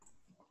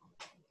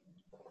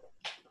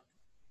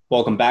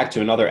Welcome back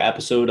to another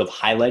episode of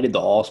Highlighted, the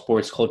All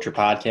Sports Culture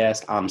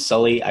Podcast. I'm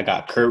Sully. I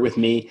got Kurt with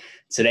me.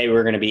 Today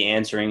we're going to be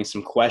answering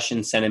some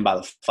questions sent in by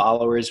the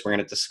followers. We're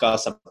going to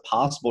discuss a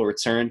possible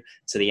return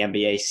to the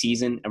NBA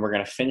season, and we're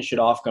going to finish it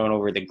off going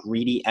over the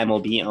greedy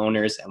MLB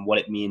owners and what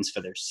it means for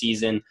their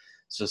season.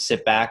 So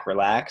sit back,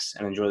 relax,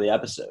 and enjoy the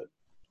episode.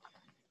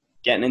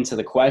 Getting into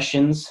the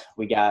questions,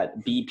 we got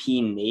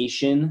BP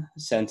Nation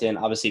sent in.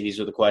 Obviously,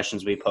 these are the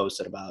questions we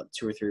posted about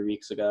 2 or 3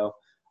 weeks ago.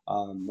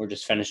 We're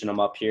just finishing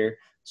them up here.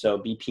 So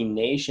BP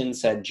Nation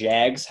said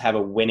Jags have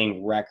a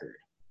winning record.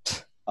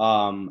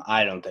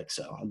 I don't think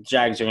so.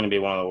 Jags are going to be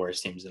one of the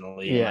worst teams in the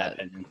league, in my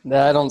opinion.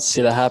 I don't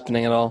see that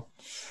happening at all.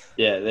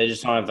 Yeah, they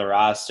just don't have the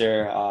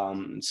roster.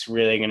 It's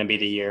really going to be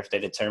the year if they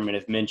determine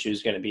if Minshew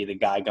is going to be the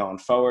guy going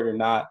forward or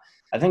not.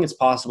 I think it's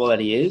possible that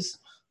he is,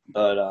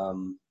 but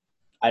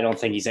I don't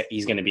think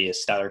he's going to be a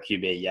stellar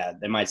QB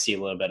yet. They might see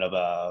a little bit of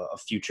a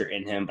future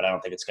in him, but I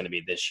don't think it's going to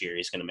be this year.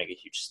 He's going to make a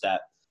huge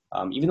step,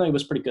 even though he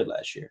was pretty good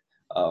last year.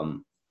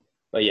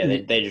 But, yeah,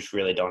 they just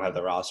really don't have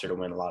the roster to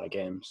win a lot of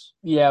games.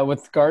 Yeah,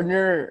 with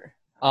Gardner,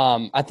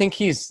 I think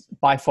he's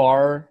by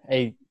far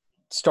a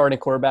starting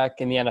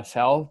quarterback in the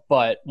NFL.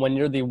 But when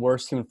you're the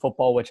worst team in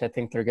football, which I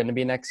think they're going to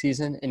be next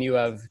season, and you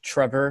have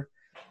Trevor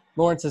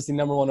Lawrence as the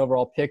number one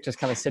overall pick just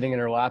kind of sitting in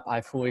her lap, I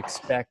fully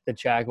expect the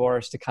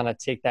Jaguars to kind of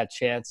take that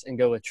chance and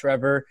go with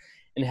Trevor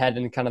and head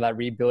in kind of that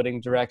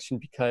rebuilding direction,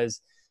 because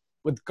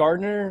with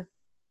Gardner –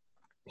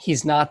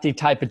 he's not the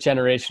type of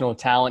generational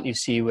talent you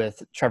see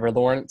with Trevor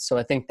Lawrence. So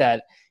I think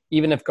that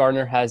even if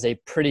Gardner has a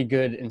pretty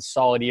good and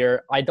solid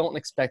year, I don't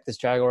expect this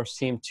Jaguars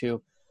team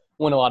to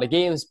win a lot of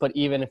games. But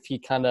even if he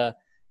kind of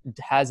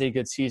has a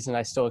good season,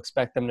 I still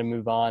expect them to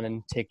move on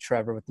and take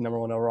Trevor with the number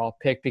one overall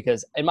pick,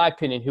 because in my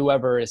opinion,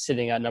 whoever is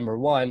sitting at number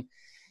one,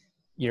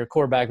 your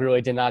quarterback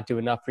really did not do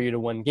enough for you to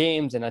win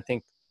games. And I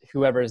think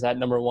whoever is at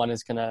number one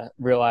is going to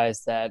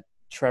realize that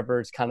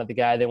Trevor's kind of the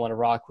guy they want to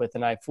rock with,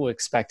 and I fully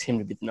expect him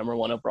to be the number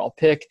one overall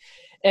pick.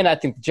 And I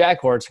think the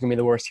Jaguars are going to be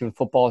the worst team in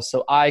football,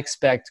 so I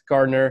expect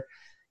Gardner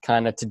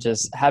kind of to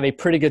just have a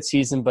pretty good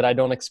season, but I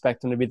don't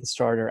expect him to be the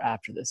starter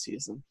after this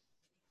season.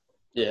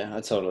 Yeah,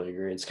 I totally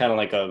agree. It's kind of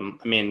like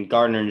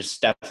Gardner's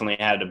definitely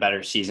had a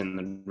better season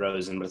than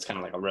Rosen, but it's kind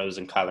of like a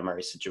Rosen Kyler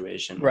Murray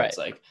situation. Right. It's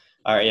like,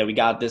 all right, yeah, we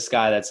got this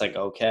guy that's like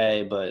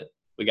okay, but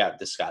we got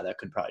this guy that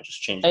could probably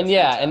just change.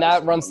 And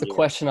that runs the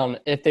question on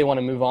if they want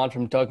to move on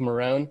from Doug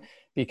Marrone.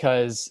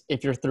 Because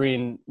if you're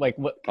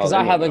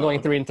I have them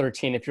going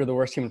 3-13. If you're the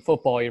worst team in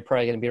football, you're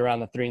probably going to be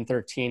around the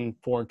 3-13,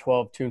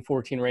 4-12,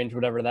 2-14 range,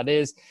 whatever that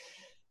is.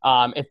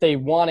 If they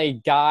want a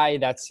guy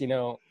that's,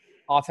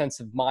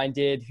 offensive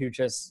minded, who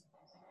just,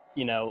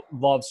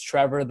 loves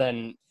Trevor,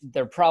 then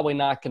they're probably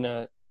not going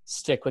to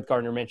stick with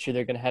Gardner Minshew.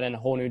 They're going to head in a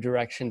whole new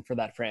direction for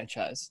that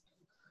franchise.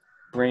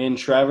 Bring in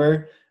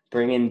Trevor,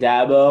 bring in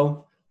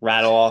Dabo,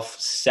 rattle off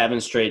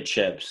 7 straight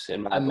chips.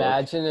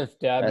 Imagine if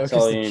Dabo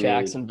goes to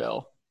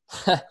Jacksonville.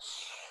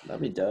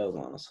 That'd be dope,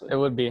 honestly. It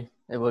would be.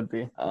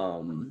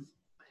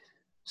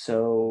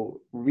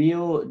 So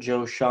Real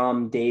Joe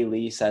Sham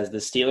Daily says the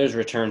Steelers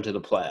return to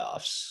the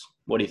playoffs.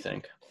 What do you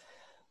think?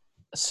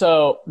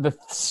 So the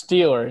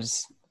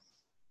Steelers,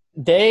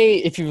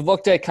 if you've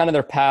looked at kind of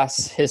their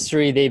past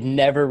history, they've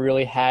never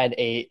really had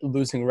a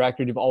losing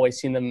record. You've always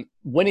seen them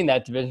winning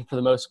that division for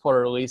the most part,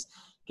 or at least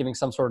getting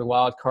some sort of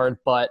wild card.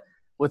 But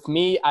with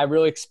me, I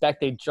really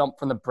expect a jump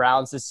from the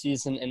Browns this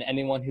season, and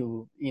anyone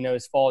who,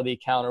 has followed the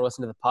account or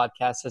listened to the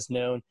podcast has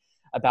known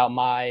about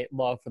my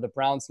love for the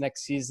Browns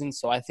next season.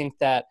 So I think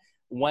that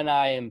when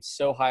I am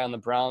so high on the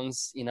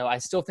Browns, I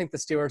still think the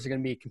Steelers are going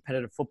to be a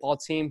competitive football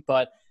team,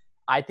 but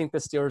I think the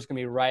Steelers are going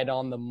to be right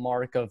on the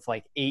mark of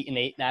like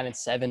 8-8,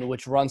 9-7,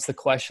 which runs the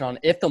question on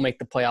if they'll make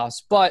the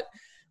playoffs. But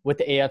with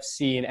the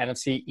AFC and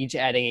NFC each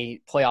adding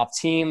a playoff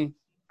team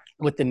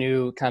with the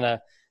new kind of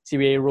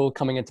CBA rule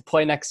coming into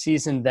play next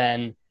season,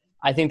 then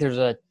I think there's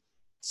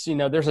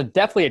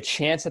definitely a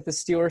chance that the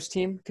Steelers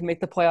team can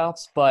make the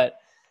playoffs, but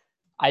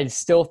I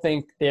still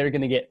think they're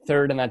going to get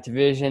third in that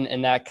division,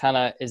 and that kind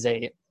of is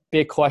a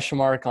big question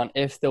mark on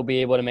if they'll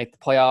be able to make the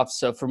playoffs.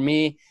 So for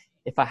me,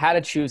 if I had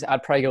to choose,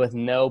 I'd probably go with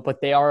no,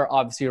 but they are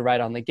obviously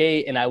right on the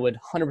gate, and I would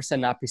 100%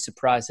 not be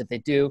surprised if they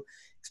do,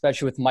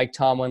 especially with Mike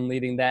Tomlin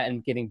leading that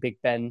and getting Big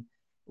Ben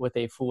with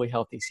a fully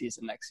healthy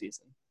season next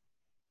season.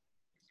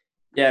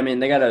 Yeah,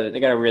 they got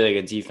a really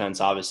good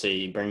defense.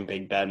 Obviously, bring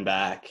Big Ben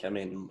back.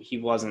 He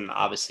wasn't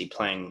obviously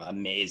playing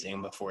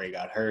amazing before he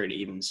got hurt,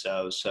 even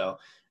so. So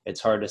it's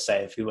hard to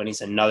say when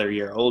he's another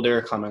year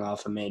older, coming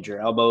off a major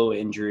elbow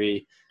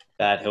injury,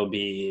 that he'll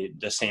be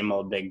the same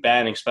old Big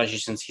Ben. Especially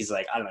since he's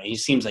like, I don't know, he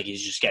seems like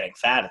he's just getting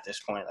fat at this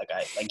point.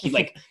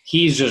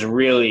 He's just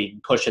really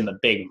pushing the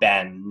Big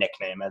Ben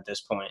nickname at this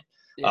point.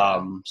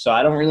 Yeah. So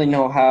I don't really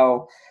know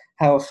how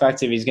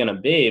effective he's going to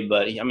be,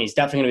 but he's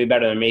definitely going to be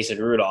better than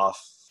Mason Rudolph.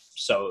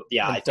 So,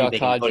 yeah, I think they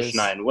can push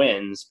 9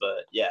 wins.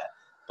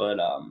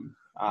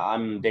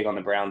 I'm big on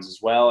the Browns as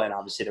well. And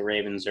obviously the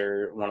Ravens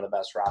are one of the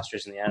best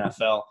rosters in the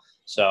NFL.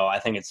 So I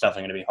think it's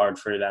definitely going to be hard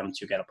for them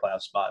to get a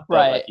playoff spot.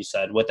 But like you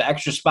said, with the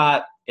extra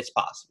spot, it's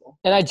possible.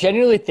 And I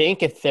genuinely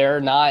think if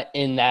they're not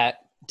in that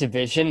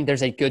division,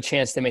 there's a good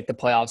chance they make the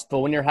playoffs. But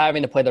when you're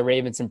having to play the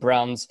Ravens and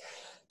Browns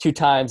 2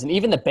 times, and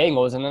even the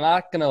Bengals, and I'm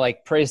not going to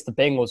praise the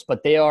Bengals,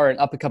 but they are an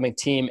up-and-coming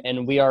team,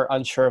 and we are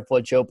unsure of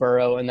what Joe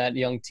Burrow and that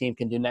young team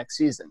can do next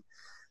season.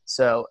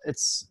 So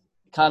it's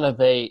kind of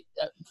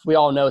we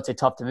all know it's a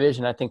tough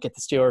division. I think if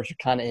the Steelers are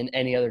kind of in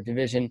any other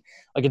division,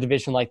 like a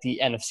division like the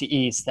NFC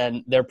East,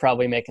 then they're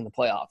probably making the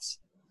playoffs.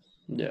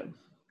 Yeah.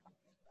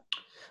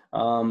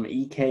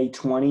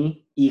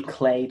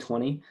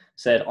 EK20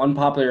 said,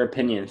 unpopular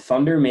opinion,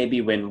 Thunder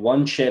maybe win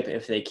 1 chip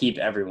if they keep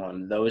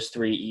everyone. Those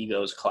 3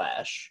 egos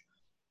clash.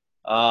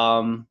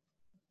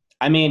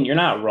 I mean, you're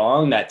not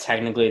wrong that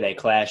technically they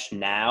clash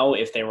now.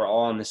 If they were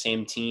all on the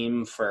same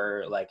team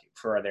for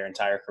their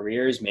entire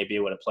careers, maybe it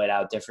would have played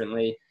out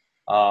differently.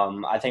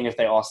 I think if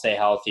they all stay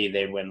healthy,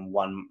 they'd win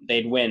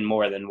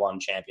more than 1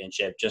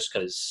 championship just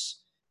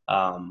because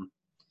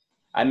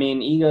I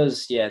mean,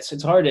 egos, yeah,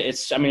 it's hard to –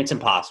 it's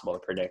impossible to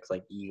predict,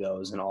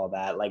 egos and all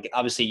that.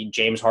 Obviously,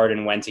 James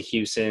Harden went to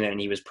Houston, and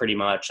he was pretty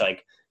much,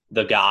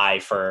 the guy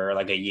for,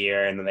 a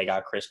year, and then they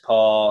got Chris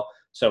Paul.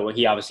 So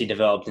he obviously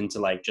developed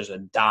into, just a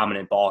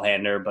dominant ball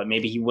handler, but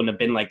maybe he wouldn't have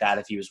been like that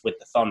if he was with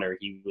the Thunder.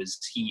 He was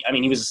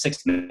a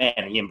sixth man,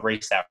 and he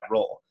embraced that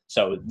role.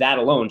 So that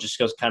alone just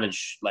goes kind of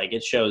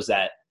it shows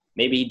that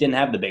maybe he didn't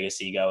have the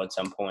biggest ego at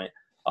some point.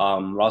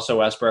 Russell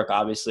Westbrook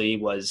obviously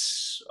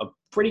was a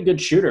pretty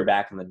good shooter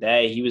back in the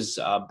day. He was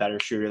a better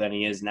shooter than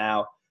he is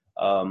now.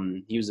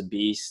 He was a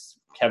beast.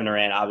 Kevin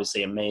Durant,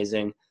 obviously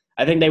amazing.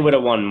 I think they would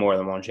have won more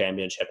than 1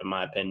 championship, in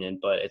my opinion,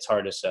 but it's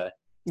hard to say.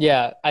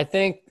 Yeah, I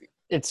think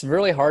it's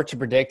really hard to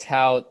predict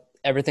how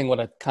everything would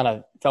have kind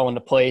of fell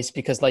into place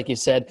because, like you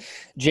said,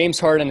 James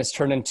Harden has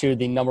turned into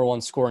the number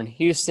 1 scorer in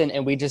Houston,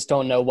 and we just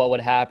don't know what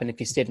would happen if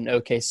he stayed in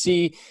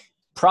OKC.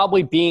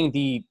 Probably being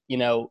the,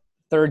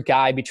 third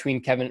guy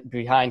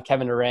behind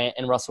Kevin Durant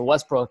and Russell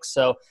Westbrook.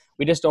 So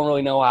we just don't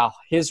really know how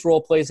his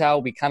role plays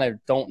out. We kind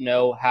of don't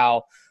know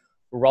how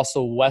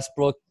Russell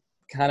Westbrook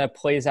kind of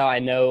plays out. I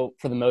know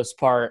for the most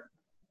part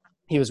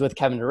he was with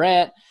Kevin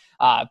Durant,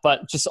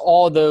 but just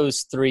all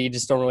those 3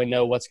 just don't really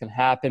know what's going to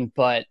happen.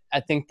 But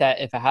I think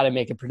that if I had to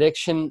make a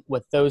prediction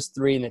with those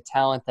 3 and the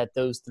talent that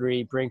those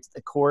 3 bring to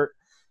the court,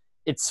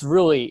 it's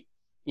really,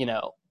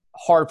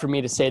 hard for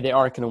me to say they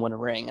aren't going to win a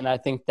ring. And I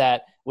think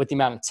that with the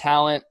amount of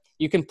talent,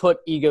 you can put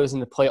egos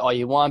into play all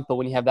you want, but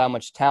when you have that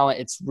much talent,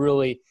 it's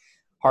really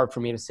hard for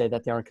me to say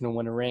that they aren't going to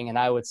win a ring. And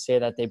I would say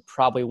that they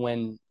probably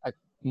win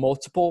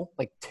multiple,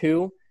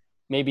 2,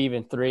 maybe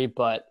even 3,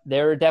 but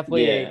they're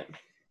definitely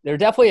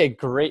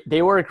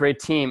they were a great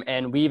team.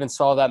 And we even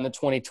saw that in the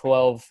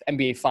 2012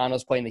 NBA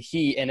Finals playing the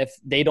Heat. And if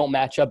they don't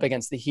match up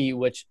against the Heat,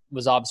 which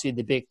was obviously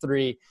the big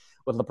 3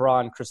 with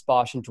LeBron, Chris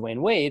Bosh, and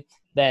Dwayne Wade,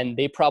 then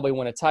they probably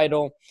win a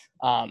title.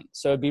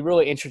 So it'd be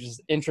really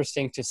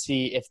interesting to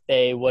see if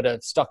they would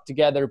have stuck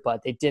together,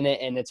 but they didn't,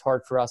 and it's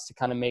hard for us to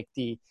kind of make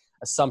the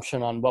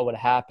assumption on what would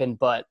happen.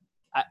 But,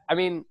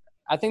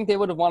 I think they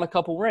would have won a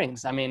couple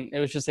rings. It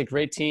was just a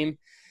great team,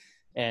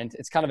 and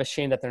it's kind of a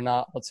shame that they're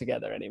not all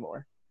together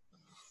anymore.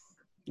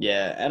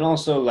 Yeah, and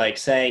also,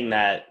 saying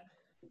that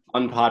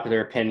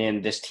unpopular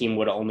opinion, this team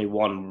would have only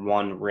won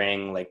 1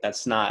 ring.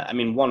 That's not –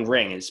 1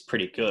 ring is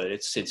pretty good.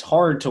 It's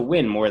hard to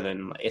win more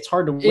than – it's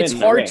hard to win It's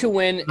hard to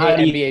win an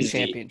NBA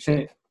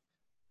championship.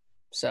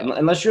 So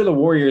unless you're the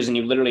Warriors and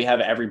you literally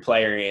have every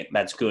player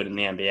that's good in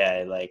the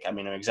NBA, I'm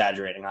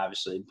exaggerating,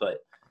 obviously, but,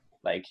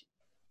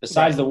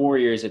 besides the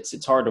Warriors,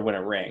 it's hard to win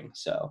a ring.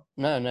 So –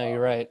 No,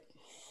 you're right.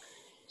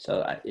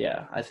 So,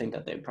 I think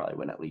that they'd probably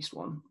win at least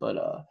 1.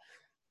 But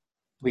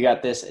we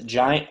got this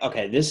giant –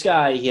 okay, this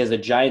guy, he has a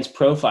Giants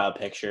profile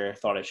picture.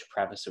 Thought I should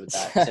preface it with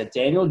that. He said,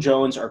 Daniel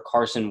Jones or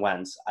Carson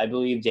Wentz. I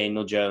believe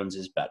Daniel Jones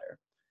is better.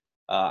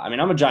 I'm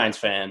a Giants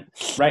fan.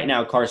 Right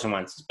now, Carson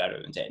Wentz is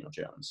better than Daniel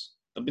Jones.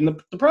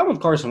 The problem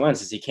with Carson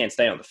Wentz is he can't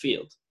stay on the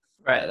field.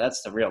 Right.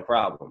 That's the real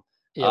problem.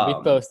 Yeah, we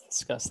both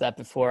discussed that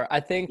before.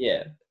 I think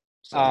yeah.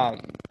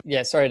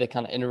 Sorry to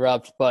kind of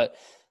interrupt, but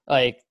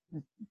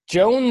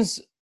Jones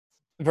 –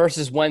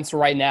 versus Wentz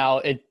right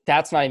now,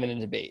 that's not even a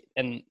debate.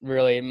 And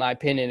really, in my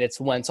opinion,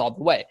 it's Wentz all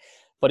the way.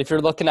 But if you're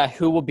looking at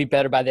who will be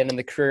better by the end of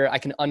the career, I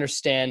can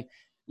understand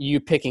you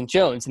picking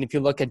Jones. And if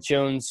you look at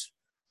Jones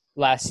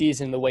last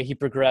season, the way he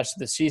progressed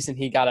the season,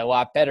 he got a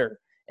lot better.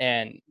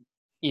 And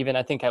even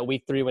I think at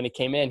week 3 when he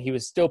came in, he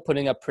was still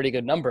putting up pretty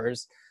good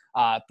numbers.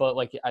 But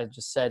like I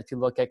just said, if you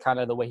look at kind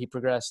of the way he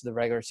progressed the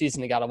regular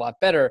season, he got a lot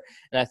better.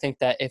 And I think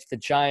that if the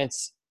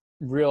Giants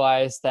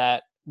realize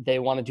that they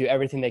want to do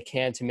everything they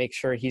can to make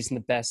sure he's in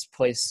the best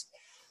place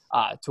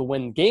to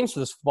win games for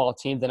this football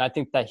team, then I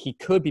think that he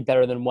could be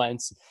better than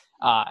Wentz.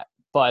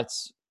 But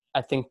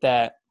I think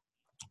that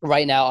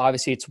right now,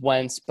 obviously, it's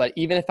Wentz. But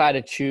even if I had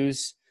to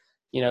choose,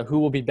 who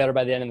will be better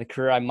by the end of the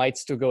career, I might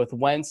still go with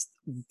Wentz.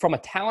 From a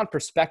talent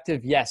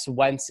perspective, yes,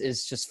 Wentz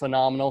is just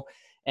phenomenal.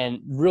 And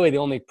really the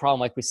only problem,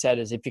 like we said,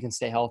 is if you can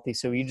stay healthy.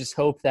 So you just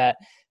hope that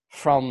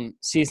from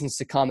seasons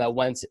to come that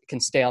Wentz can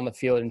stay on the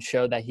field and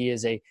show that he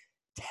is a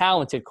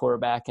talented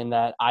quarterback, and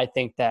that I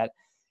think that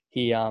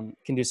he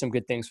can do some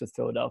good things with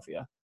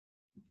Philadelphia.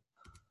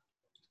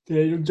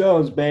 Daniel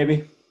Jones,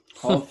 baby.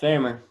 Hall of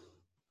Famer.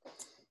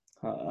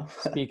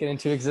 Speaking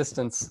into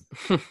existence.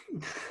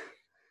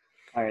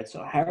 All right,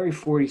 so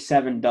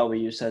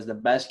Harry47W says the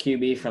best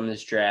QB from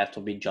this draft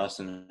will be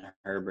Justin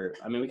Herbert.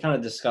 I mean, we kind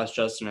of discussed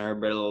Justin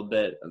Herbert a little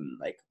bit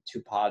like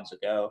 2 pods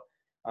ago.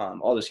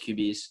 All those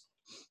QBs.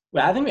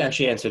 Well, I think we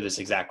actually answered this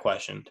exact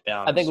question, to be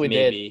honest. I think we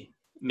did.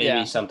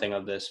 Maybe something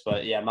of this.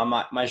 But, yeah,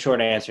 my short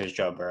answer is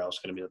Joe Burrow is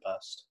going to be the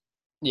best.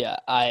 Yeah,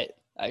 I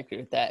agree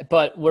with that.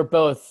 But we're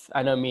both –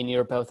 I know me and you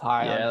are both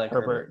high on like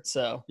Herbert.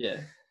 So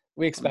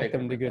we expect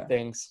them to do good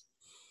things.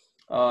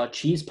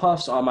 Cheese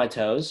Puffs on my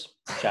toes.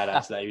 Shout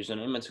out to that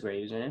username. That's a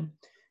great username.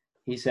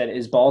 He said,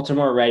 "Is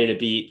Baltimore ready to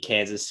beat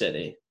Kansas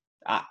City?"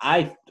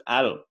 I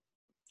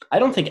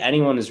don't think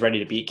anyone is ready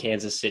to beat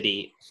Kansas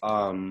City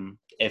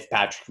if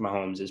Patrick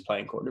Mahomes is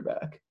playing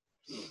quarterback.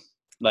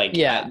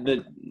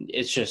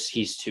 It's just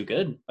he's too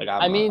good.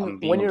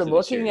 When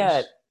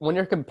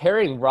you're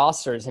comparing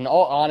rosters, in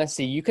all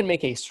honesty, you can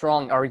make a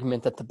strong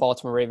argument that the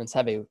Baltimore Ravens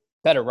have a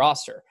better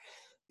roster,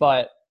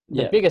 but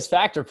the biggest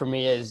factor for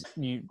me is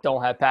you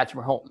don't have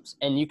Patrick Mahomes.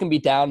 And you can be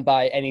down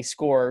by any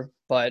score,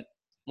 but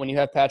when you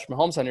have Patrick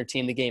Mahomes on your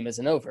team, the game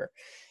isn't over.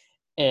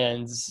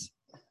 And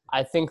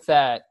I think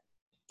that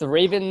the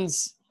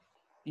Ravens,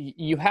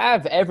 you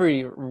have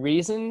every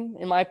reason,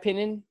 in my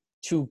opinion,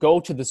 to go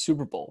to the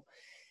Super Bowl.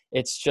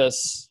 It's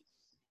just,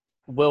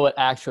 will it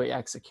actually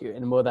execute?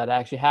 And will that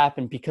actually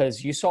happen?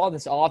 Because you saw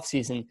this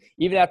offseason,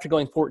 even after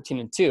going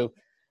 14-2,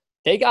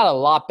 they got a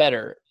lot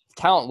better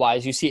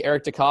talent-wise. You see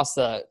Eric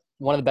DeCosta,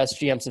 one of the best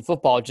GMs in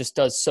football, just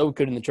does so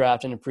good in the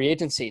draft and in free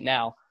agency.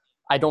 Now,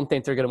 I don't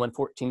think they're going to win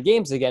 14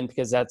 games again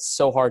because that's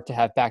so hard to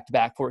have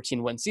back-to-back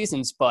 14-win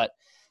seasons, but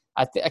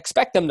I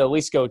expect them to at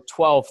least go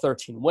 12,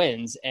 13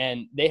 wins,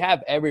 and they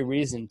have every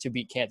reason to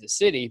beat Kansas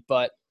City.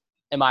 But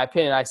in my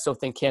opinion, I still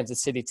think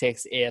Kansas City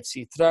takes the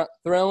AFC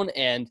throne,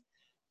 and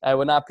I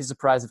would not be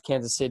surprised if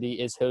Kansas City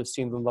is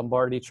hosting the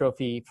Lombardi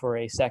Trophy for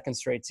a second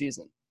straight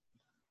season.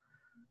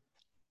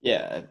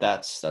 Yeah,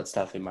 that's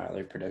definitely my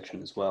early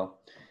prediction as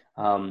well.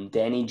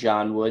 Danny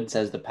John Wood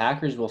says the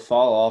Packers will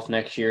fall off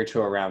next year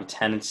to around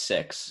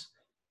 10-6.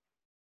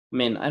 I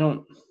mean,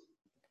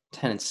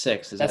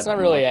 10-6. That's not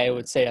really, I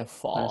would say, a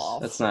fall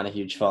off. That's not a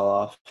huge fall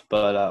off.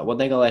 But what'd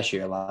they go last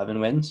year? 11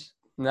 wins?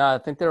 No, I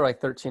think they were like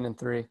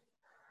 13-3.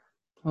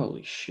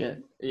 Holy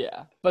shit.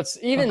 Yeah. But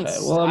even okay.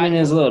 Well, I mean,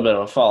 it's a little bit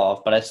of a fall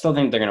off, but I still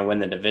think they're going to win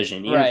the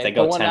division. Even if they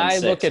go 10-6. When I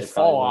look at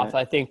fall off,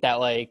 I think that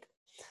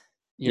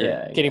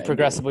you're getting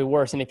progressively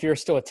worse. And if you're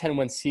still a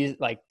 10-win season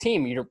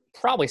team, you're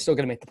probably still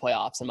going to make the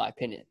playoffs, in my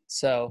opinion.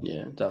 So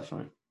yeah,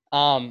 definitely.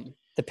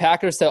 The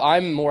Packers, though,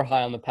 I'm more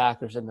high on the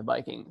Packers than the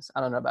Vikings.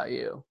 I don't know about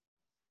you.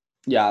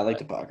 Yeah, I like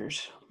the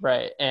Packers.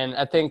 Right. And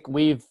I think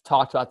we've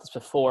talked about this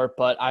before,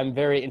 but I'm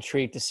very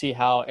intrigued to see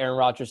how Aaron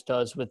Rodgers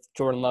does with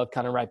Jordan Love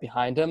kind of right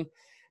behind him.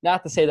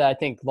 Not to say that I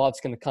think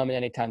Love's going to come in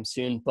anytime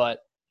soon, but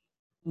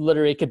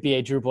literally it could be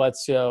a Drew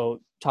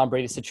Bledsoe, Tom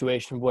Brady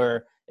situation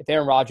where if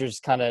Aaron Rodgers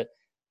kind of,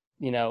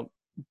 I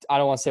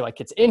don't want to say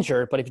gets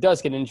injured, but if he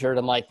does get injured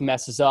and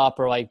messes up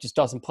or just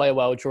doesn't play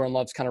well, Jordan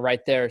Love's kind of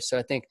right there. So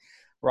I think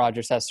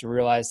Rodgers has to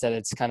realize that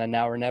it's kind of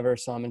now or never.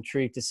 So I'm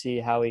intrigued to see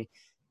how he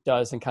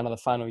does in kind of the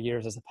final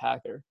years as a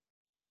Packer.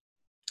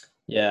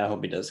 Yeah, I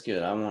hope he does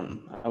good. I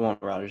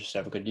want Rodgers to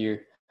have a good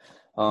year.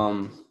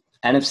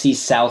 NFC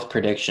South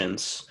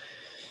predictions.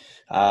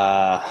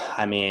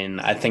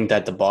 I think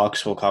that the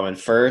Bucs will come in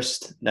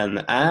first.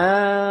 Then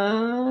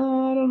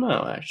I don't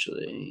know,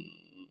 actually.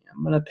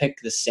 I'm going to pick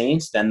the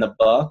Saints, then the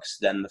Bucs,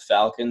 then the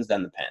Falcons,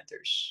 then the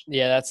Panthers.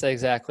 Yeah, that's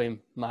exactly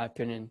my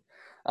opinion.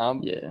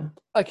 Yeah.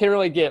 I can't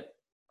really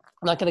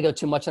I'm not going to go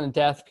too much on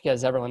depth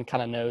because everyone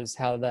kind of knows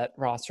how that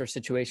roster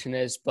situation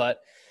is. But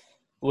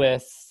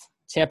with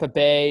Tampa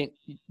Bay,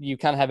 you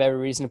kind of have every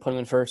reason to put them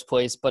in first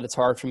place, but it's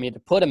hard for me to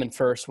put them in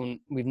first when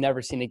we've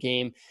never seen a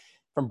game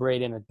from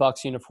Brady in a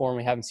Bucs uniform.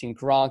 We haven't seen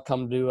Gronk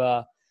come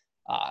to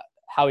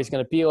how he's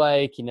going to be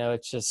like.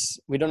 It's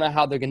just we don't know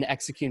how they're going to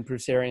execute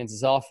Bruce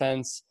Arians'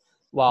 offense.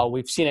 While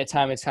we've seen it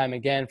time and time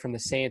again from the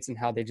Saints and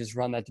how they just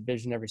run that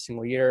division every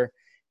single year.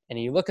 And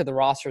you look at the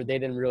roster, they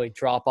didn't really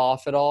drop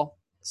off at all.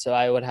 So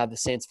I would have the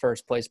Saints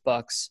first place,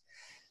 Bucs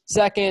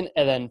second,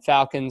 and then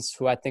Falcons,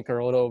 who I think are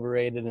a little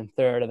overrated, in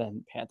third, and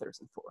then Panthers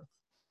in fourth.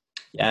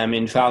 Yeah, I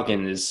mean,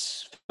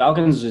 Falcons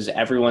is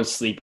everyone's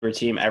sleeper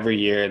team every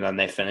year, and then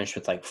they finish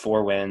with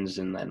 4 wins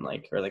and then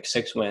or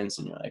 6 wins,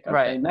 and you're like, okay,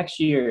 right. Next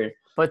year.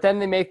 But then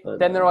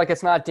they're like,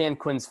 it's not Dan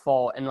Quinn's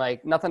fault, and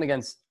nothing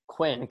against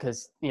Quinn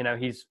because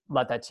he's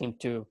led that team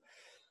to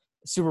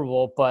Super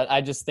Bowl, but I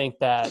just think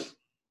that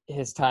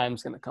his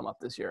time's going to come up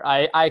this year.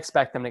 I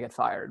expect them to get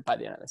fired by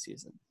the end of the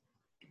season.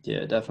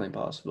 Yeah, definitely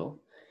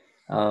possible.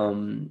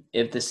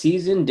 If the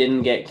season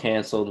didn't get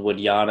canceled, would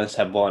Giannis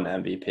have won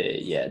MVP?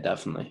 Yeah,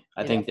 definitely.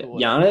 I think that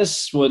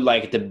Giannis would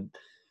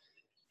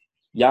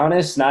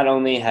Giannis not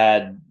only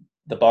had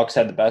the Bucks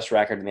had the best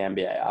record in the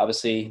NBA.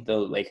 Obviously, the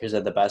Lakers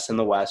had the best in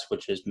the West,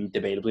 which is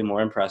debatably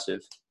more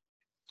impressive.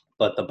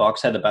 But the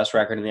Bucks had the best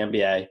record in the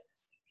NBA.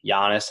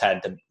 Giannis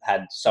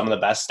had some of the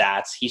best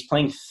stats. He's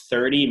playing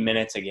 30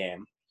 minutes a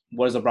game.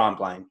 What is LeBron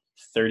playing?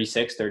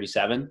 36,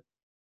 37?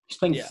 He's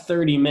playing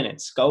 30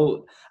 minutes.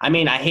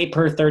 I hate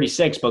per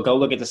 36, but go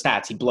look at the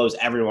stats. He blows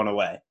everyone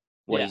away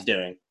he's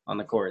doing on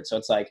the court. So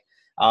it's like,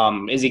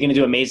 is he going to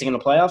do amazing in the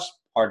playoffs?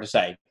 Hard to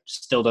say.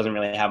 Still doesn't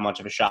really have much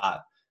of a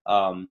shot.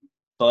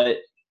 But,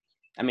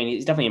 I mean,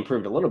 he's definitely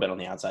improved a little bit on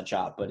the outside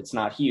shot, but it's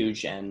not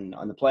huge. And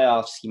on the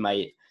playoffs, he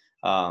might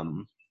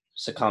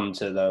succumb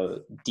to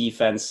the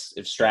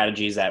defensive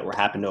strategies that were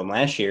happening to him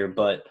last year.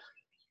 But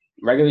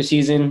regular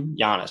season,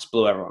 Giannis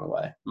blew everyone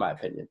away, in my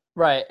opinion.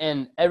 Right,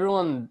 and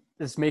everyone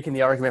is making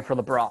the argument for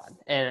LeBron,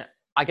 and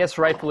I guess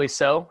rightfully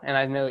so. And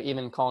I know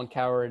even Colin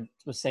Cowherd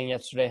was saying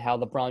yesterday how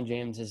LeBron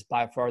James is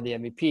by far the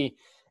MVP.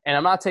 And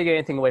I'm not taking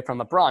anything away from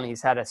LeBron.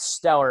 He's had a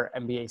stellar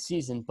NBA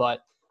season, but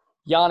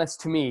Giannis,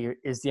 to me,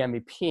 is the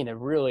MVP. And it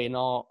really, in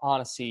all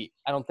honesty,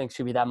 I don't think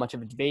should be that much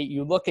of a debate.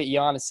 You look at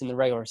Giannis in the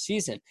regular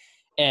season,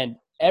 and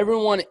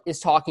everyone is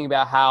talking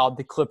about how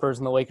the Clippers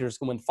and the Lakers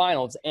can win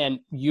finals. And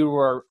you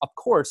were, of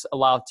course,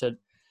 allowed to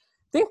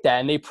think that,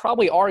 and they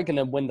probably are going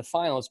to win the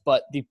finals.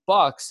 But the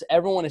Bucks,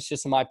 everyone is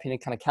just, in my opinion,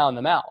 kind of counting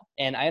them out.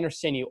 And I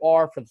understand you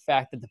are, for the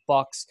fact that the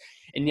Bucks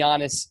and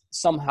Giannis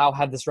somehow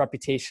have this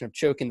reputation of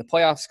choking the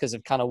playoffs because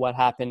of kind of what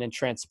happened and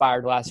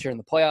transpired last year in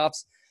the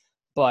playoffs.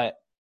 But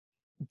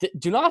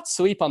do not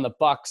sleep on the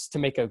Bucks to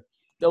make at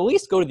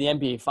least go to the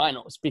NBA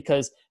Finals,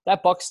 because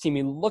that Bucks team,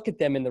 you look at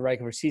them in the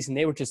regular season,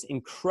 they were just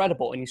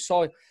incredible. And you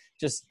saw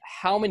just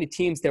how many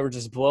teams they were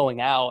just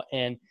blowing out.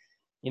 And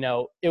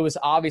it was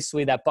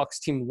obviously that Bucks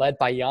team led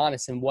by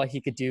Giannis and what he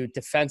could do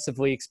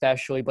defensively,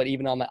 especially, but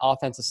even on the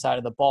offensive side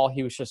of the ball,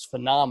 he was just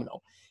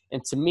phenomenal.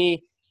 And to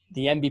me,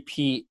 the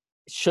MVP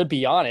should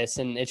be Giannis,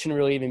 and it shouldn't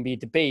really even be a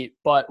debate.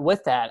 But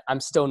with that, I'm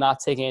still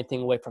not taking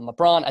anything away from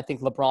LeBron. I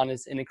think LeBron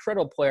is an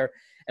incredible player,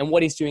 and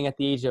what he's doing at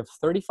the age of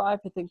 35,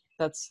 I think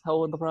that's how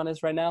old LeBron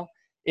is right now,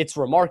 it's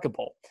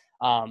remarkable.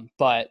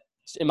 But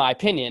in my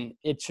opinion,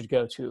 it should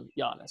go to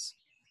Giannis.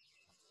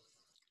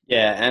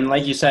 Yeah, and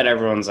like you said,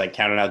 everyone's like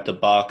counting out the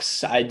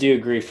Bucks. I do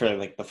agree for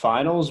like the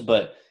finals,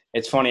 but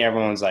it's funny,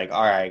 everyone's like,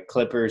 all right,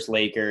 Clippers,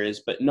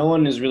 Lakers, but no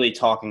one is really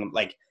talking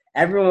like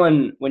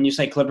everyone, when you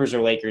say Clippers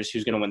or Lakers,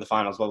 who's going to win the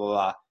finals, blah, blah,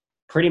 blah,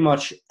 pretty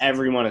much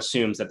everyone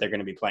assumes that they're going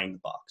to be playing the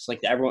Bucks. Like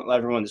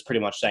everyone is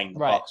pretty much saying the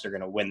Bucks are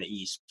going to win the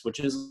East,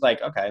 which is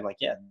like, okay, like,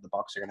 yeah, the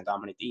Bucks are going to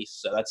dominate the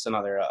East. So that's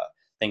another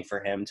thing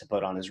for him to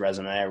put on his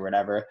resume or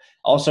whatever.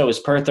 Also, his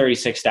per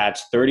 36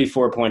 stats,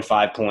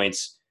 34.5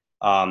 points,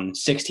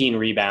 16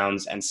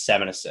 rebounds, and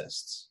 7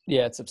 assists.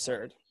 Yeah, it's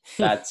absurd.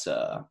 That's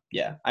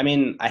yeah. I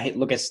mean,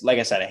 like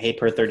I said, I hate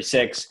per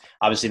 36.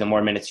 Obviously, the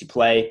more minutes you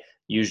play,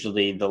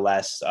 usually the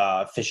less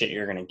efficient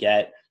you're going to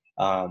get.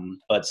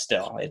 But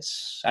still,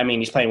 he's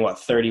playing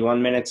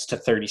 31 minutes to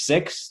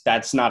 36.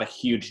 That's not a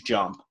huge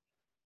jump.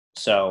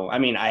 So, I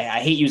mean, I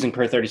hate using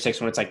per 36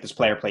 when it's like this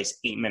player plays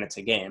 8 minutes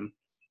a game,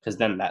 because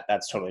then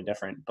that's totally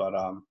different. But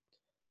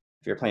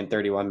if you're playing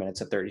 31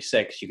 minutes at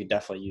 36, you could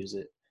definitely use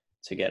it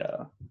to get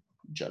a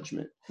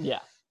judgment. Yeah.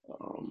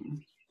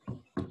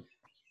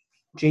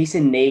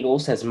 Jason Nagel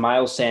says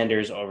Miles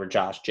Sanders over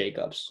Josh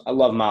Jacobs. I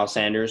love Miles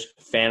Sanders.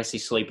 Fantasy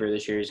sleeper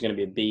this year. He's going to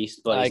be a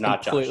beast, but he's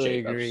not Josh Jacobs. I completely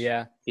agree,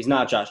 yeah. He's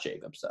not Josh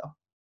Jacobs, though.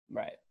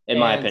 Right. In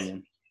my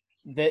opinion.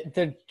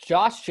 The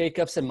Josh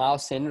Jacobs and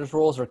Miles Sanders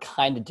roles are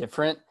kind of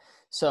different.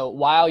 So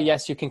while,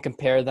 yes, you can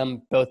compare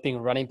them both being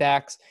running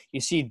backs, you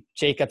see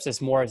Jacobs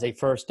as more as a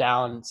first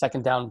down,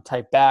 second down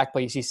type back,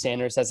 but you see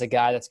Sanders as a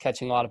guy that's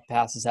catching a lot of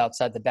passes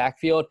outside the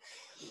backfield.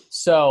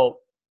 So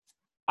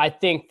I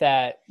think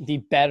that the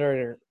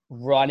better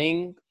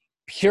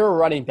pure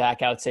running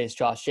back, I would say, is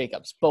Josh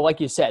Jacobs. But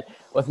like you said,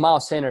 with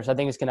Miles Sanders, I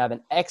think he's going to have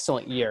an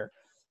excellent year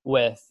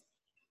with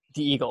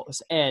the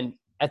Eagles. And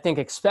I think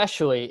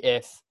especially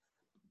if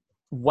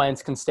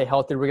Wentz can stay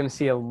healthy, we're going to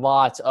see a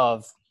lot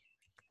of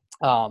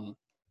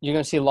you're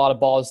going to see a lot of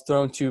balls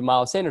thrown to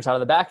Miles Sanders out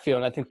of the backfield.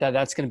 And I think that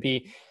that's going to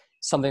be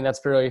something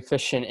that's very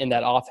efficient in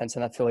that offense,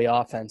 in that Philly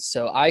offense.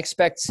 So I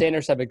expect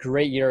Sanders to have a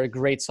great year, a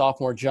great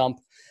sophomore jump.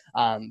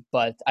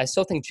 But I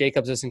still think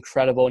Jacobs is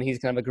incredible, and he's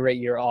going to have a great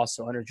year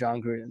also under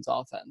John Gruden's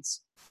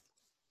offense.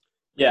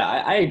 Yeah,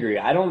 I agree.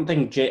 I don't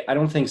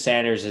think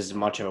Sanders is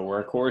much of a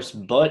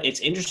workhorse, but it's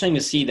interesting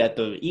to see that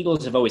the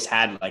Eagles have always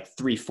had like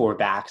 3-4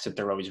 backs that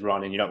they're always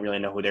running. You don't really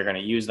know who they're going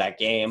to use that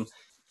game.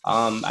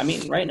 I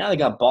mean, right now they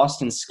got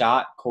Boston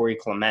Scott, Corey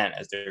Clement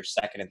as their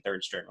second and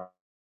third string.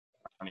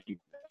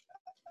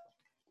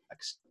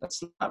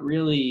 That's not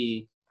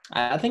really.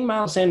 I think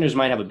Miles Sanders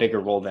might have a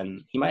bigger role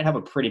he might have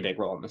a pretty big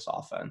role in this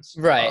offense.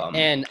 Right.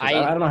 And I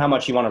don't know how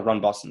much you want to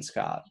run Boston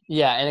Scott.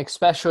 Yeah. And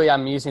especially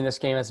I'm using this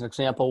game as an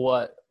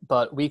example,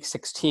 but week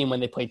 16, when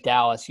they played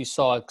Dallas, you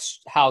saw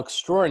how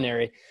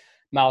extraordinary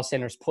Miles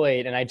Sanders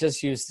played. And I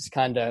just used this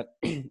kind of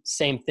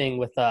same thing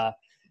with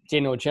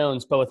Daniel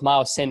Jones, but with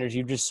Miles Sanders,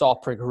 you just saw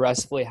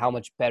progressively how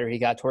much better he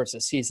got towards the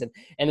season.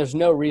 And there's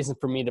no reason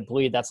for me to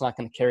believe that's not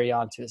going to carry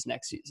on to his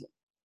next season.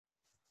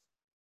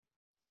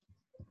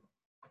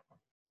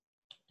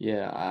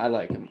 Yeah, I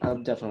like him. I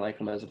definitely like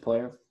him as a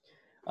player.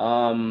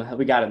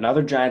 We got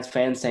another Giants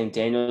fan saying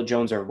Daniel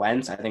Jones or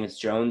Wentz. I think it's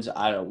Jones.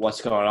 I don't know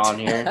what's going on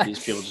here.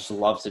 These people just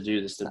love to do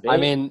this debate. I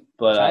mean,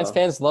 but Giants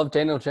fans love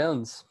Daniel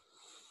Jones.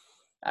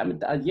 I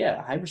mean,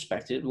 yeah, I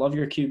respect it. Love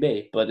your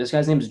QB. But this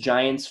guy's name is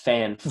Giants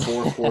Fan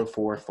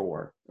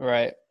 4444.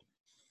 Right.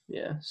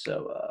 Yeah.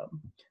 So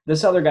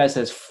this other guy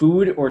says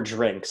food or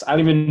drinks. I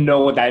don't even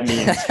know what that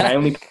means. Can I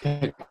only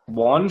pick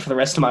one for the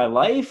rest of my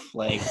life?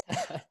 Like,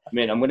 I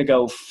mean, I'm gonna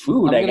go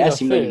food. I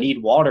guess, even though you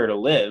need water to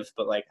live.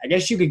 But like, I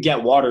guess you could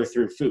get water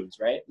through foods,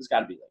 right? There's got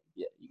to be like,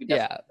 yeah, you could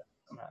definitely get that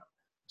somehow.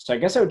 So I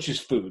guess I would choose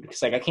food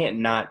because like I can't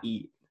not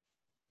eat.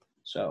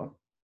 So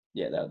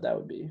yeah, that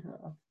would be.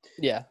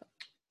 Yeah.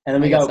 And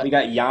then we got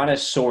Giannis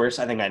Source.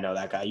 I think I know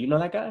that guy. You know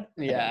that guy?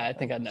 Yeah, I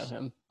think I know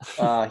him.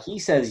 He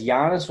says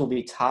Giannis will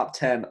be top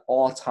 10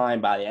 all time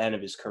by the end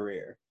of his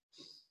career.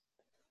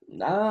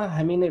 Nah,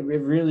 I mean it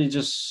really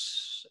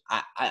just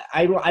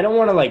I don't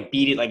want to like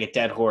beat it like a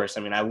dead horse.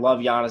 I mean, I love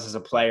Giannis as a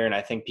player, and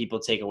I think people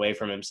take away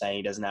from him saying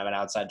he doesn't have an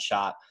outside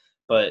shot.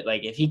 But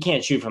like if he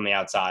can't shoot from the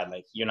outside,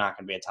 like you're not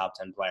going to be a top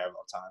 10 player of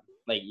all time.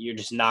 Like you're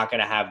just not going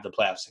to have the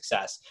playoff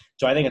success.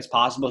 So I think it's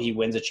possible he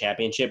wins a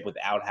championship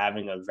without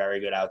having a very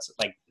good outside,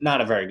 like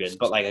not a very good,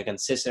 but like a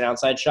consistent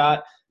outside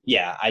shot.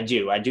 Yeah, I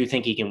do. I do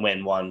think he can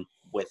win one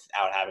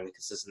without having a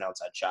consistent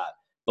outside shot.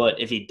 But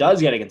if he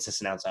does get a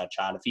consistent outside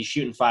shot, if he's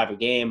shooting 5 a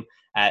game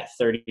at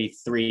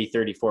 33,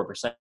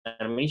 34%,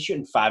 I mean, he's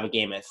shooting 5 a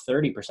game at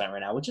 30% right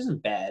now, which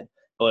isn't bad.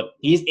 But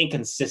he's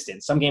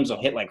inconsistent. Some games he'll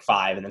hit like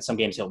 5, and then some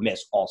games he'll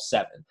miss all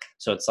 7.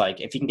 So it's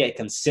like if he can get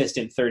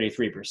consistent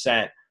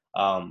 33%,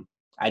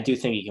 I do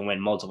think he can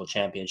win multiple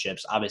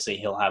championships. Obviously,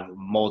 he'll have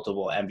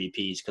multiple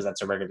MVPs because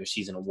that's a regular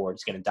season award.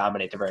 He's going to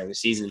dominate the regular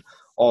season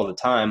all the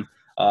time.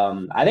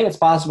 I think it's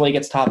possible he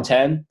gets top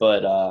 10,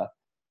 but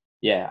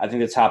yeah, I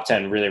think the top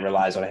 10 really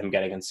relies on him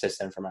getting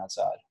consistent from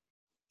outside.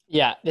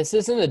 Yeah, this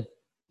isn't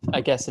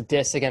a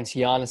diss against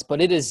Giannis,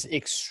 but it is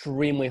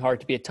extremely hard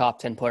to be a top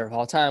 10 player of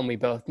all time. We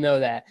both know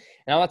that.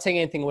 And I'm not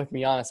taking anything away from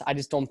Giannis. I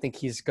just don't think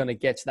he's going to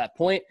get to that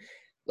point.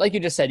 Like you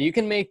just said, you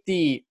can make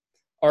the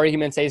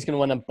argument say he's going to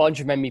win a bunch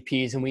of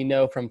MVPs, and we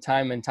know from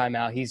time and time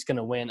out he's going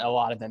to win a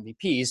lot of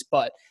MVPs.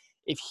 But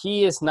if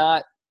he is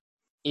not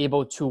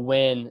able to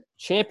win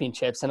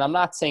championships, and I'm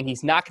not saying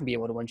he's not going to be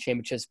able to win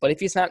championships, but if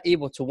he's not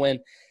able to win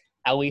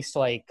at least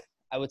like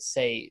I would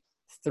say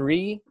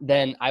 3,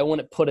 then I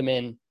wouldn't put him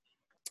in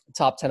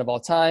top 10 of all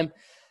time.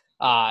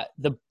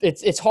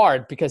 It's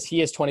hard because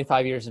he is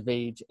 25 years of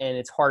age, and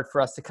it's hard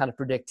for us to kind of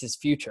predict his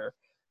future.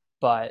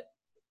 But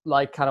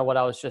like kind of what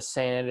I was just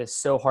saying, it is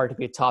so hard to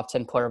be a top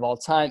 10 player of all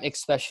time,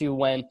 especially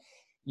when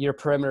your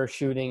perimeter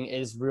shooting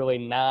is really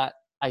not,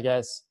 I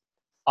guess,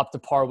 up to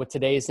par with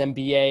today's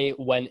NBA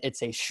when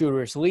it's a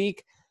shooter's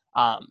league.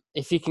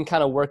 If he can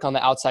kind of work on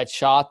the outside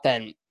shot,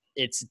 then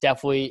it's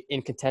definitely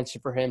in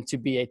contention for him to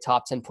be a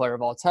top 10 player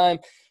of all time.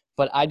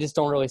 But I just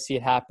don't really see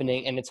it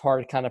happening, and it's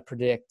hard to kind of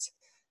predict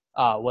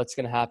what's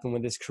going to happen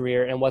with his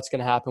career and what's going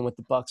to happen with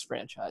the Bucks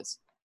franchise.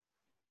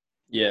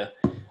 Yeah.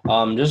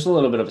 Just a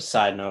little bit of a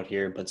side note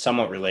here, but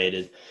somewhat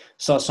related.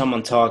 Saw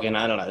someone talking,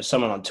 I don't know,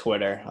 someone on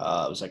Twitter.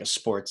 It was like a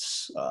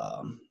sports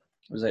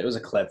it was a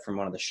clip from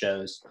one of the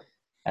shows,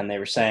 and they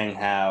were saying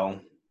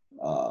how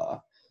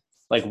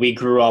like we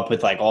grew up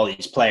with like all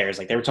these players.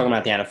 Like they were talking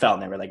about the NFL,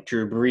 and they were like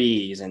Drew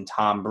Brees and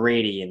Tom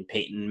Brady and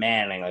Peyton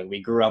Manning. Like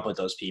we grew up with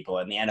those people,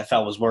 and the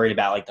NFL was worried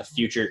about like the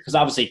future because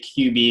obviously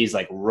QBs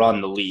like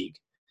run the league.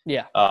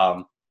 Yeah.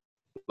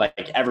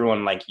 Like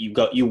everyone, like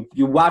you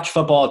watch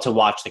football to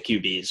watch the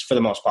QBs for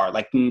the most part.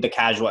 Like the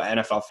casual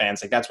NFL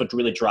fans, like that's what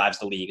really drives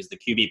the league is the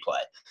QB play.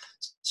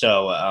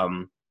 So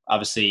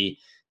obviously,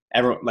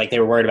 everyone like they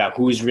were worried about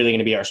who's really going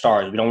to be our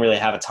stars. We don't really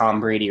have a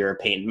Tom Brady or a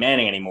Peyton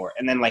Manning anymore.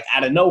 And then like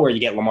out of nowhere, you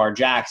get Lamar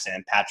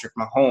Jackson, Patrick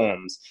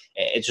Mahomes.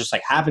 It just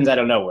like happens out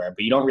of nowhere,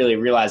 but you don't really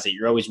realize that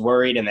you're always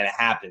worried, and then it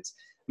happens.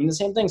 I mean, the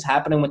same thing's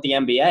happening with the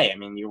NBA. I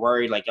mean, you're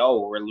worried like,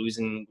 oh, we're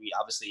losing. We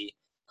obviously.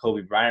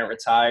 Kobe Bryant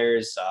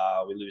retires.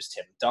 We lose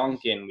Tim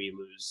Duncan.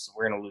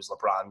 We're going to lose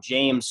LeBron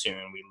James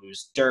soon. We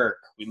lose Dirk.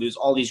 We lose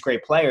all these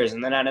great players.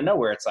 And then out of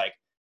nowhere, it's like,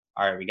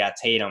 all right, we got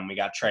Tatum. We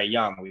got Trae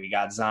Young. We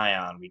got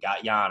Zion. We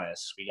got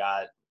Giannis. We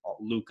got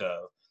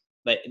Luka.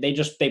 But they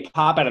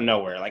pop out of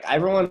nowhere. Like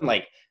everyone,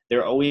 like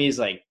they're always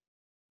like,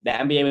 the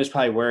NBA was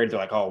probably worried. They're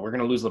like, oh, we're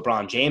going to lose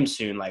LeBron James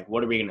soon. Like,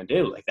 what are we going to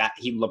do? Like that,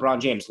 LeBron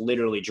James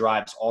literally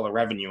drives all the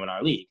revenue in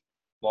our league.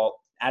 Well,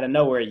 out of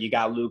nowhere, you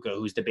got Luka,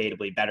 who's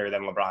debatably better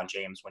than LeBron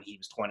James when he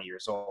was 20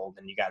 years old.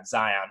 And you got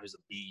Zion, who's a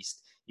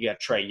beast. You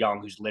got Trae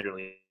Young, who's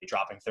literally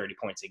dropping 30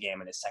 points a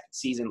game in his second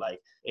season. Like,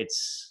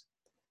 it's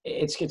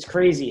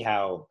crazy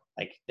how,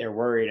 like, they're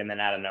worried, and then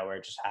out of nowhere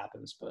it just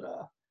happens. But,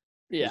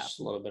 yeah,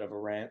 just a little bit of a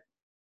rant.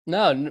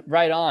 No,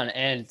 right on.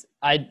 And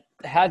I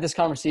had this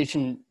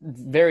conversation,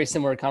 very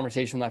similar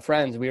conversation with my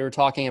friends. We were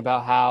talking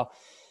about how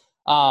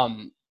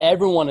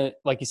everyone,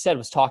 like you said,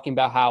 was talking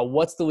about how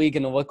what's the league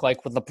going to look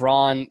like with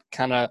LeBron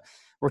kind of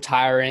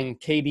retiring,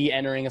 KD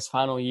entering his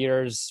final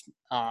years.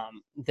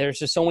 There's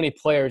just so many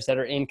players that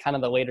are in kind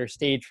of the later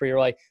stage where you're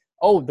like,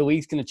 oh, the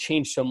league's going to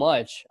change so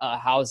much.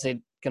 How is it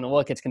going to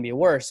look? It's going to be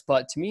worse.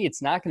 But to me,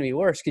 it's not going to be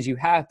worse because you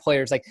have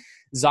players like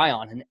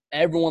Zion, and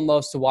everyone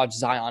loves to watch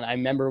Zion. I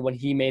remember when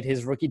he made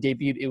his rookie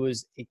debut, it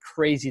was a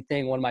crazy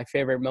thing, one of my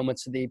favorite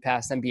moments of the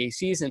past NBA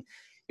season.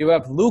 You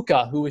have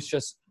Luka, who is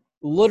just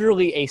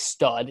literally a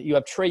stud. You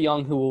have Trae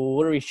Young, who will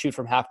literally shoot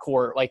from half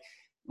court.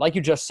 Like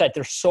you just said,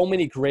 there's so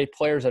many great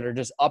players that are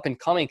just up and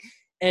coming.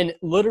 And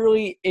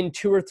literally in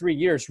 2 or 3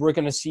 years, we're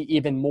going to see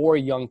even more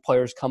young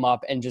players come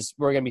up, and just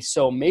we're going to be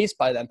so amazed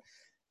by them.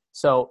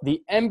 So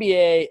the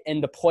NBA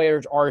and the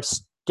players are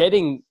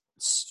getting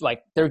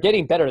they're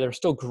getting better. They're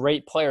still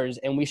great players,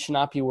 and we should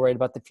not be worried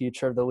about the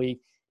future of the league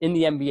in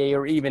the NBA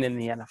or even in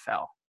the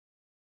NFL.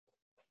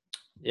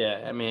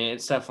 Yeah, I mean,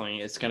 it's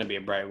going to be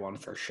a bright one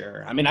for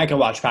sure. I mean, I could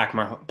watch Patrick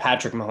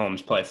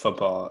Mahomes play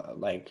football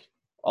like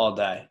all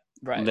day.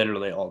 Right.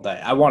 Literally all day.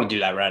 I want to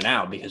do that right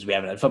now because we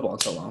haven't had football in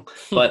so long,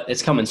 but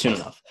it's coming soon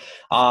enough.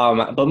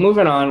 But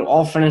moving on,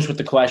 I'll finish with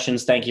the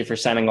questions. Thank you for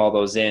sending all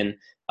those in.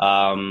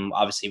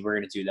 Obviously, we're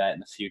going to do that in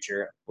the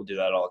future. We'll do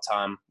that all the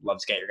time. Love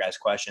to get your guys'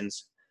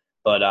 questions.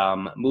 But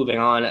moving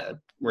on,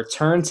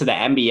 return to the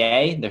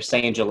NBA. They're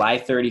saying July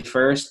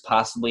 31st,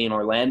 possibly in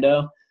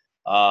Orlando.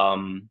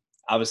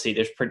 Obviously,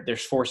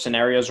 there's 4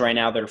 scenarios right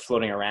now that are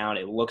floating around.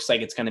 It looks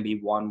like it's going to be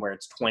one where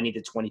it's 20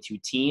 to 22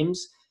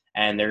 teams.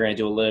 And they're going to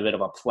do a little bit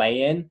of a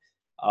play-in.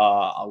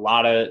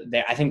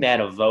 I think they had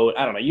a vote.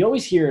 I don't know. You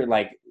always hear,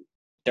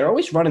 they're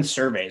always running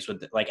surveys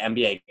with,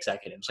 NBA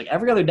executives. Like,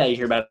 every other day you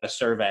hear about a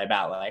survey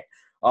about,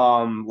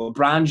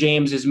 LeBron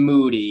James is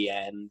moody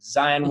and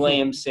Zion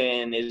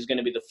Williamson is going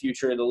to be the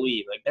future of the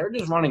league. Like, they're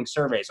just running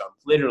surveys on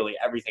literally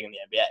everything in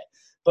the NBA.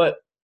 But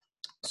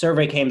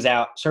survey comes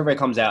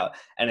out,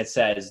 and it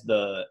says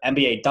the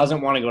NBA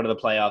doesn't want to go to the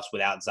playoffs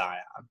without Zion,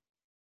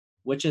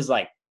 which is,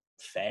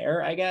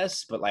 fair, I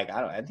guess, but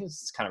I think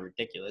it's kind of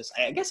ridiculous.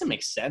 I guess it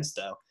makes sense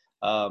though.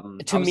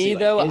 To me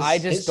though, I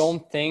just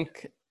don't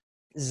think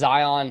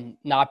Zion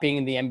not being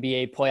in the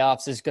NBA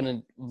playoffs is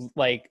going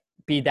to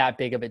be that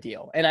big of a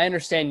deal. And I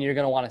understand you're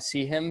going to want to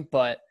see him,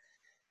 but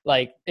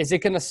is it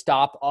going to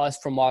stop us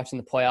from watching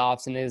the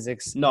playoffs?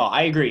 And no,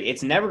 I agree.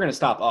 It's never going to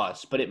stop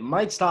us, but it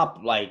might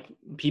stop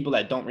people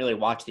that don't really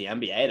watch the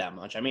NBA that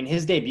much. I mean,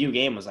 his debut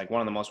game was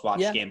one of the most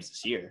watched games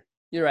this year.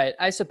 You're right.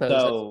 I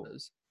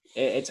suppose.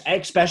 It's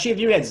especially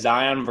if you had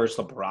Zion versus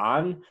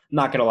LeBron. I'm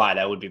not gonna lie,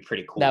 that would be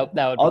pretty cool. That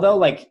would.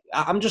 Although,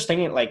 I'm just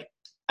thinking,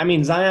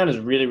 Zion is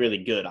really, really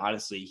good.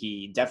 Honestly,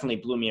 he definitely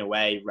blew me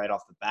away right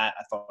off the bat.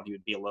 I thought he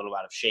would be a little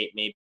out of shape.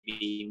 Maybe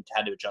he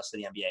had to adjust to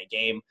the NBA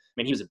game. I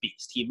mean, he was a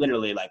beast. He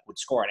literally would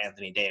score on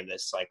Anthony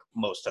Davis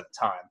most of the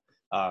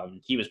time.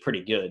 He was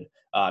pretty good.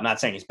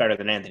 Not saying he's better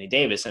than Anthony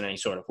Davis in any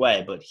sort of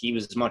way, but he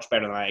was much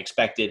better than I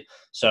expected.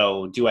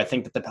 So do I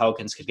think that the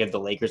Pelicans could give the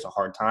Lakers a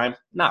hard time?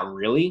 Not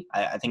really.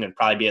 I think it would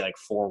probably be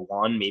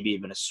 4-1, maybe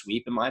even a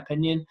sweep in my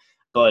opinion.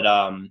 But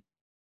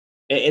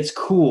it's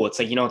cool. It's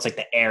it's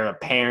the heir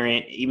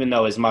apparent, even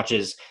though as much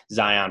as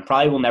Zion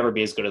probably will never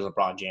be as good as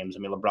LeBron James. I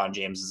mean, LeBron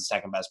James is the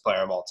second best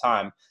player of all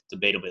time,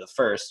 debatably the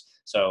first.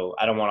 So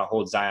I don't want to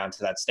hold Zion to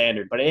that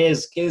standard, but it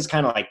is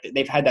kind of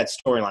they've had that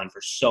storyline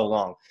for so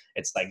long.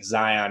 It's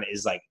Zion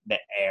is the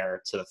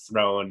heir to the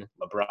throne,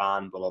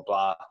 LeBron, blah, blah,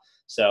 blah.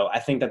 So I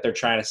think that they're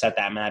trying to set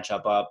that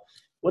matchup up,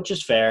 which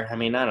is fair. I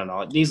mean, I don't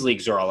know. These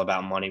leagues are all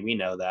about money. We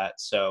know that.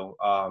 So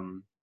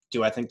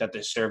do I think that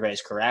this survey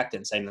is correct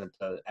in saying that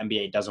the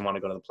NBA doesn't want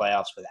to go to the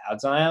playoffs without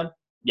Zion?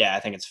 Yeah,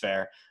 I think it's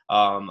fair.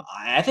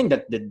 I think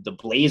that the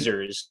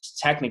Blazers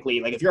technically,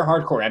 if you're a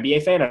hardcore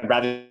NBA fan, I'd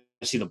rather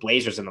see the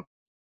Blazers in the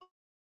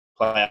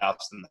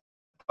playoffs than the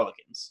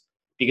Pelicans,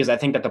 because I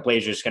think that the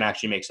Blazers can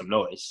actually make some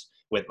noise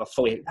with a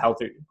fully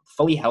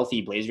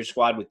healthy Blazers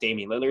squad with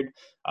Damian Lillard.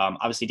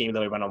 Obviously, Damian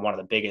Lillard went on one of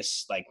the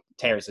biggest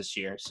tears this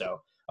year.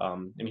 So,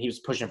 he was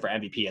pushing for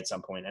MVP at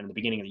some point, and at the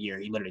beginning of the year,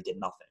 he literally did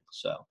nothing.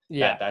 So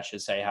that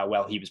should say how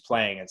well he was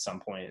playing at some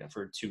point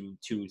for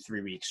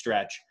 2-3 week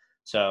stretch.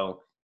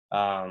 So,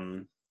 I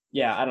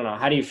don't know.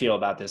 How do you feel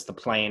about this, the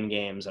play-in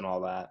games and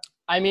all that?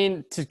 I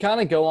mean, to kind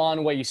of go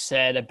on what you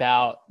said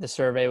about the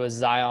survey with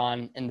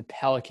Zion and the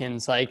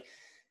Pelicans,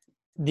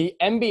 the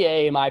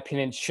NBA, in my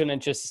opinion,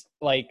 shouldn't just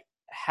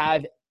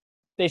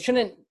they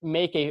shouldn't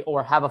make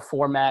have a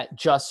format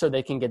just so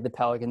they can get the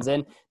Pelicans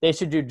in. They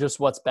should do just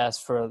what's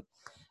best for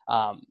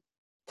kind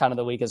of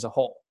the league as a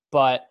whole.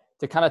 But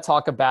to kind of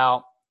talk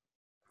about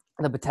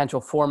the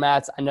potential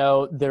formats, I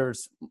know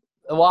there's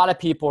a lot of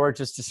people are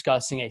just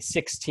discussing a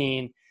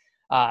 16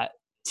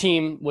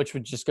 team, which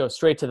would just go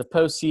straight to the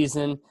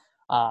postseason.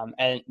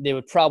 And they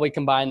would probably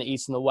combine the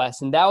East and the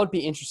West, and that would be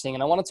interesting.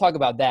 And I want to talk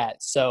about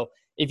that. So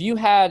if you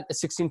had a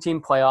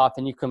 16-team playoff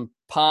and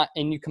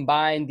you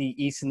combine the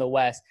East and the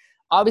West,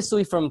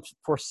 obviously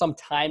for some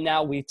time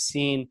now, we've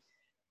seen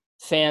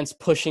fans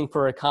pushing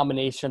for a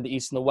combination of the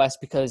East and the West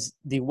because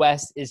the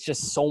West is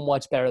just so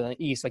much better than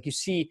the East. You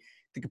see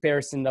the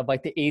comparison of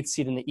the 8th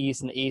seed in the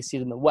East and the 8th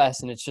seed in the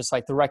West, and it's just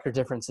the record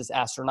difference is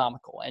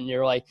astronomical. And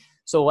you're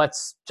so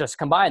let's just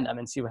combine them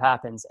and see what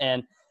happens.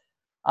 And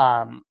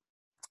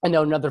I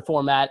know another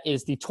format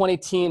is the 20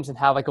 teams and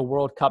have a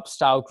World Cup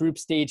style group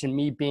stage, and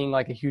me being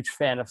a huge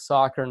fan of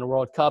soccer and the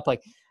World Cup,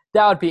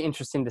 that would be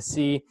interesting to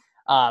see.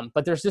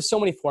 But there's just so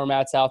many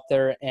formats out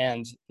there,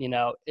 and,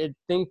 I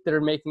think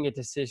they're making a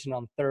decision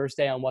on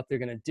Thursday on what they're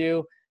going to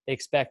do. They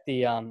expect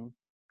the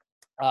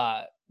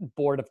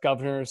Board of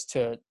Governors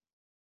to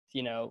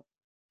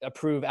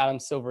approve Adam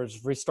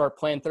Silver's restart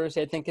plan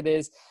Thursday, I think it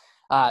is.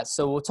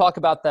 So we'll talk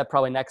about that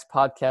probably next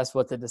podcast,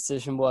 what the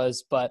decision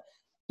was. But,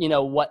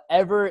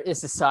 whatever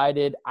is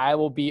decided, I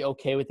will be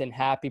okay with and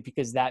happy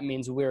because that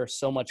means we're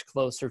so much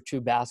closer to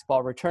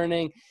basketball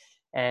returning.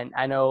 And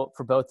I know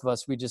for both of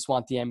us, we just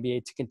want the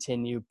NBA to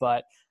continue.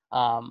 But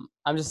I'm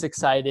just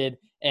excited.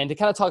 And to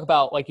kind of talk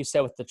about, like you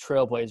said, with the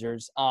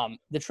Trailblazers,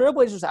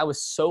 I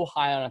was so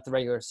high on at the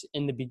regulars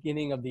in the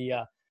beginning of the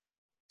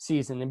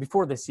season and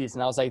before the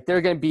season. I was like, they're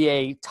going to be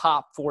a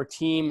top 4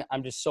 team.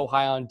 I'm just so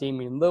high on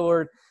Damian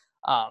Lillard.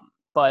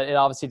 But it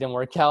obviously didn't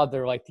work out.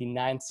 They're like the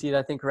 9th seed,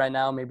 I think, right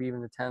now, maybe even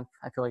the 10th.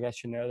 I feel like I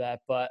should know that.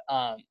 But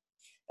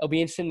it'll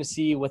be interesting to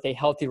see with a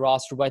healthy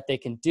roster what they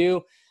can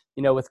do.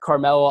 With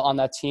Carmelo on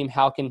that team,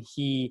 how can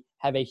he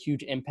have a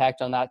huge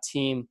impact on that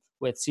team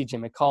with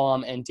CJ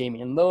McCollum and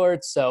Damian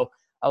Lillard? So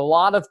a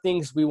lot of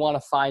things we want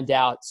to find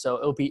out. So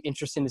it'll be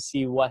interesting to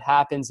see what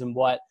happens and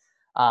what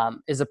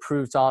is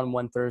approved on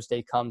when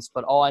Thursday comes.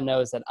 But all I know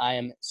is that I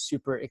am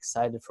super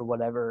excited for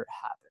whatever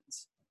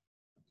happens.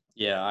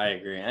 Yeah, I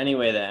agree. Any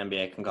way the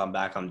NBA can come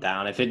back, I'm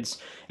down. If it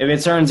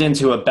turns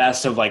into a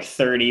best of like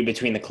 30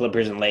 between the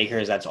Clippers and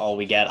Lakers, that's all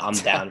we get. I'm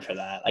down for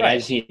that. Like, right. I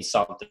just need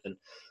something.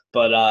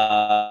 But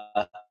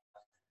I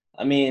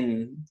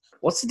mean,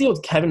 what's the deal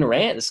with Kevin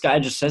Durant? This guy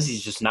just says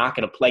he's just not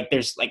going to play. Like,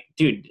 there's like,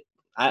 dude,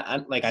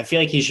 I feel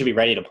like he should be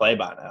ready to play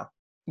by now.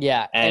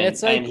 Yeah, and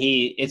it's like,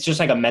 it's just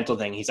like a mental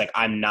thing. He's like,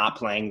 I'm not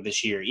playing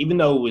this year, even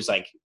though it was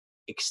like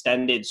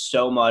extended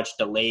so much,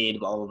 delayed,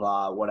 blah blah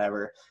blah,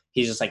 whatever.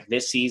 He's just like,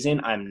 this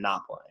season, I'm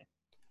not playing.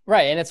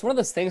 Right, and it's one of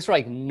those things where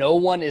like no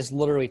one is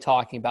literally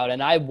talking about it.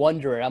 And I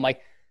wonder, I'm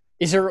like,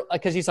 is there?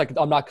 Because he's like,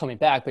 I'm not coming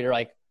back, but you're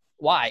like,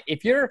 why?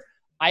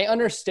 I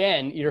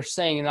understand you're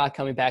saying you're not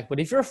coming back,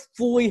 but if you're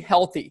fully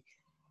healthy,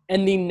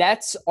 and the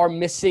Nets are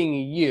missing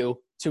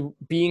you to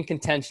be in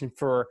contention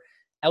for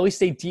at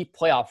least a deep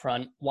playoff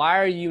run, why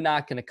are you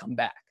not going to come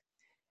back?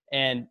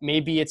 And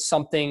maybe it's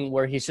something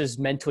where he's just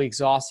mentally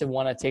exhausted,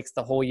 takes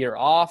the whole year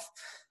off.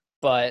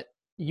 But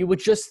you would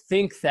just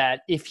think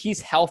that if he's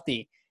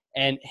healthy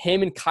and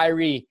him and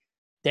Kyrie,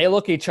 they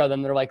look at each other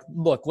and they're like,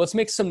 look, let's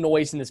make some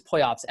noise in this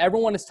playoffs.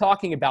 Everyone is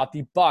talking about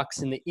the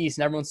Bucks in the East,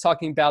 and everyone's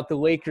talking about the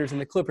Lakers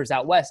and the Clippers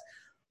out West.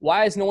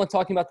 Why is no one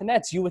talking about the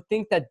Nets? You would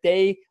think that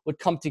they would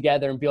come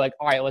together and be like,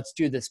 all right, let's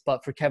do this.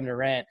 But for Kevin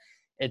Durant,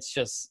 it's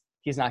just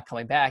he's not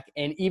coming back.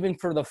 And even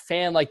for the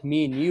fan like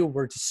me and you,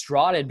 we're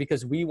distraughted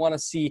because we want to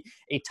see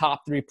a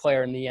top 3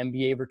 player in the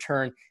NBA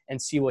return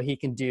and see what he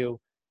can do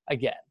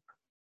again.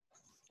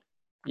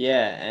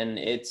 Yeah, and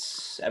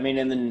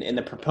in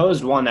the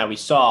proposed one that we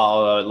saw,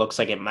 although it looks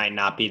like it might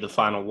not be the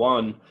final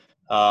one,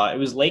 it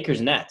was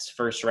Lakers-Nets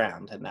first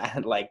round. And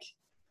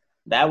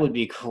that would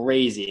be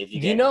crazy if you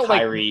get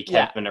Kyrie,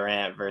 Kevin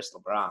Durant versus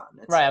LeBron.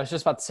 Right, I was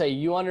just about to say,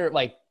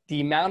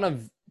 the amount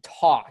of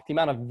talk, the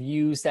amount of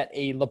views that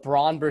a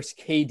LeBron versus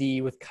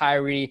KD with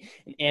Kyrie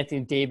and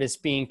Anthony Davis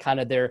being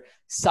kind of their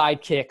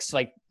sidekicks,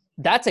 like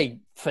that's a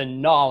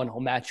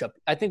phenomenal matchup.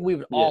 I think me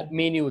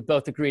and you would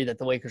both agree that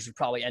the Lakers would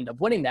probably end up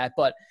winning that.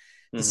 But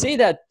to say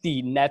that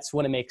the Nets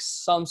want to make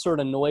some sort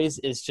of noise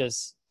is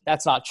just,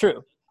 that's not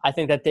true. I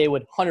think that they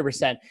would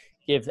 100%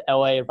 give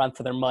LA a run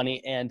for their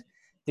money, and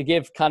to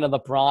give kind of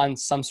LeBron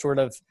some sort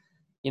of,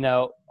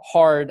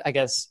 hard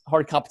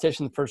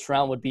competition in the first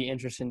round would be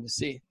interesting to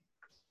see.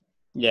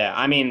 Yeah,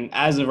 I mean,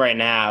 as of right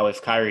now,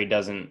 if Kyrie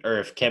doesn't, or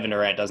if Kevin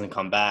Durant doesn't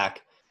come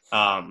back,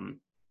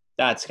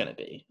 that's going to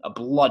be a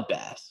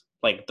bloodbath.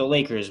 Like, the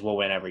Lakers will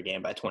win every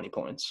game by 20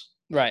 points.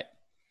 Right.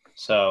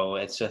 So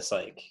it's just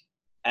like,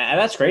 and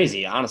that's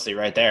crazy, honestly,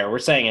 right there. We're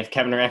saying if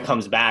Kevin Durant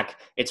comes back,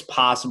 it's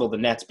possible the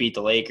Nets beat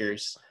the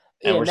Lakers.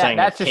 And we're saying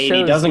if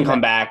KD doesn't come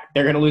back,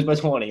 they're going to lose by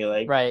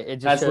 20. Right. It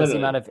just shows the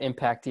amount of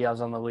impact he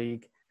has on the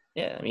league.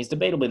 Yeah, I mean, he's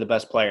debatably the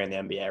best player in the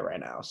NBA right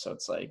now. So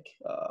it's like,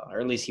 or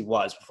at least he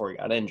was before he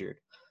got injured.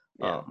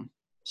 Yeah.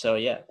 So,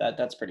 yeah,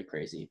 that's pretty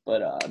crazy.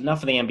 But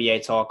enough of the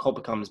NBA talk. Hope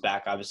it comes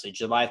back, obviously.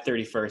 July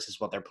 31st is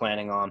what they're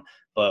planning on,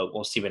 but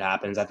we'll see what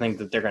happens. I think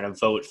that they're going to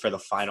vote for the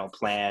final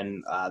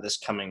plan this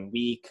coming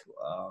week.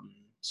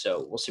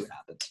 So we'll see what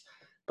happens.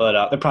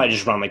 But they'll probably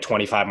just run like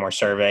 25 more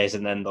surveys,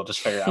 and then they'll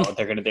just figure out what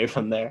they're going to do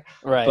from there.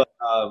 Right. But,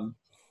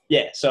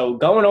 yeah, so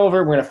going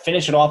over, we're going to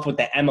finish it off with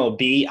the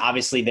MLB.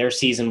 Obviously, their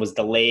season was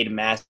delayed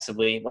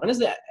massively. When is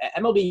the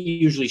MLB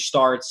usually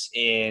starts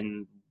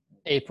in –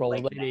 April,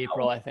 late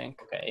April, I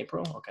think. Okay,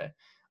 April. Okay.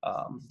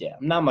 Yeah,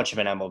 I'm not much of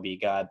an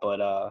MLB guy,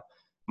 but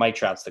Mike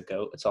Trout's the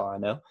GOAT. That's all I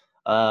know.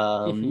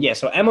 Yeah,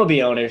 so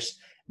MLB owners,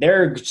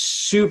 they're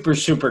super,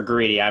 super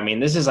greedy. I mean,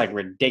 this is like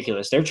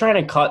ridiculous. They're trying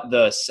to cut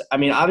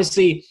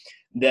obviously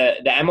the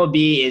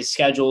MLB is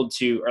scheduled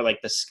to, or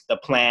like the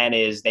plan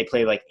is they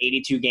play like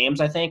 82 games,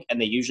 I think, and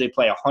they usually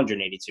play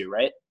 182,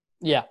 right?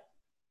 Yeah.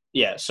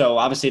 Yeah, so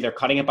obviously they're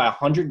cutting it by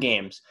 100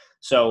 games.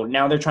 So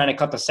now they're trying to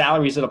cut the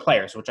salaries of the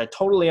players, which I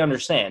totally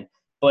understand.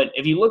 But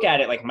if you look at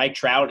it, like Mike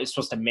Trout is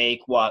supposed to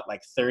make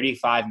like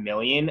 $35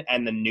 million,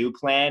 and the new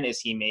plan is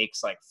he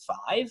makes like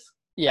 $5,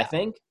 yeah, I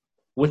think,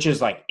 which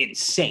is like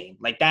insane.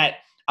 Like that,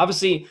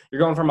 obviously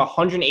you're going from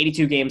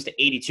 182 games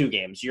to 82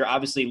 games. You're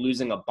obviously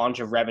losing a bunch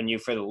of revenue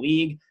for the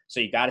league. So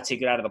you got to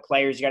take it out of the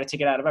players. You got to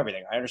take it out of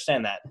everything. I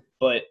understand that.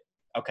 But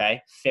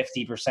okay,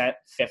 50%,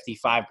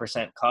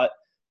 55% cut,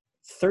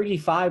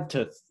 35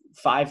 to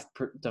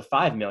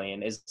 5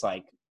 million is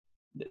like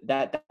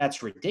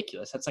that's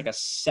ridiculous. That's like a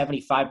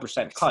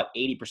 75% cut,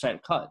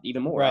 80% cut,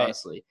 even more, Right.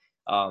 honestly.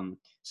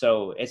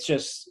 So it's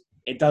just,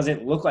 it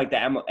doesn't look like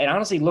it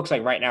honestly looks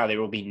like right now there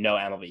will be no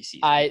MLB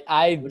season.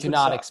 I which do would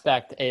not suck.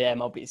 expect a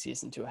MLB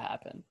season to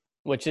happen,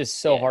 which is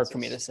so hard for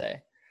me to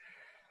say.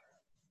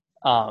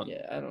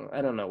 Yeah,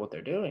 I don't know what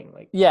they're doing.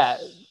 Like, yeah.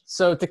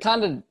 So to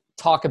kind of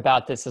talk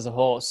about this as a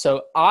whole,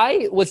 so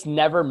I was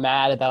never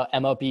mad about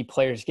MLB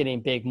players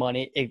getting big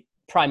money. A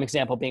prime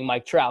example being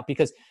Mike Trout,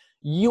 because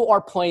you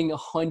are playing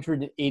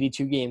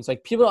 182 games.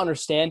 Like, people don't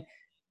understand.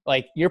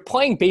 Like, you're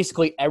playing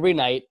basically every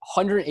night,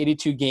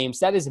 182 games.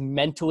 That is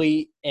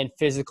mentally and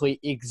physically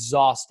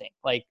exhausting.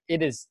 Like,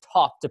 it is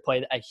tough to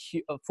play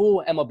a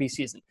full MLB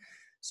season.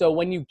 So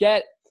when you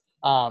get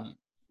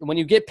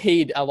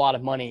paid a lot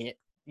of money,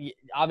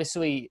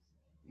 obviously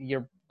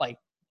you're like,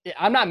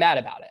 I'm not mad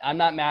about it. I'm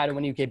not mad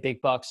when you get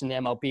big bucks in the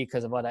MLB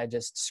because of what I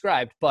just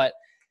described. But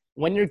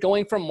when you're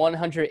going from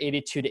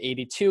 182 to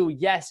 82,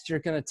 yes, you're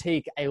going to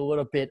take a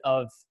little bit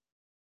of,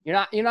 you're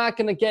not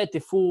going to get the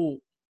full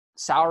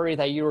salary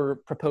that you were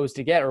proposed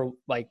to get or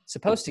like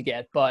supposed to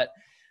get. But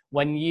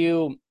when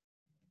you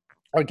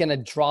are going to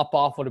drop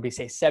off, what do we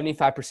say,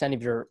 75%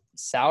 of your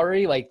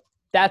salary, like,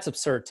 that's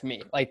absurd to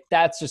me. Like,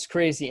 that's just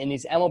crazy. And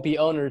these MLB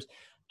owners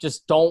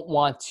just don't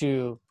want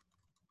to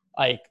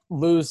like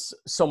lose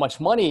so much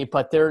money,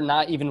 but they're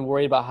not even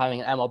worried about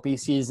having an MLB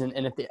season.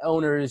 And if the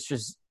owners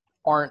just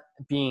aren't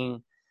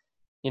being,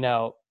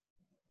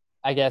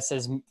 I guess,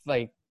 as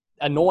like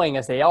annoying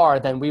as they are,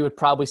 then we would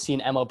probably see an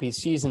MLB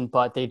season,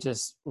 but they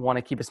just want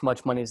to keep as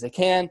much money as they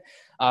can.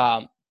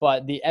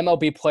 But the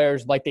MLB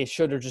players, like they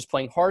should, are just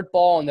playing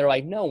hardball, and they're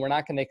like, no, we're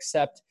not going to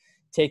accept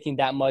taking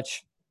that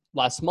much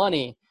less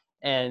money.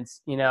 And,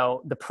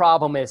 the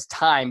problem is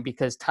time,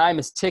 because time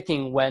is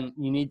ticking when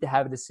you need to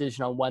have a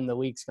decision on when the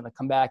league's going to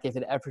come back, if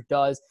it ever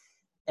does.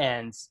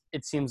 And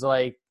it seems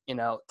like,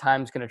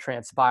 time's going to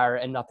transpire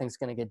and nothing's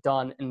going to get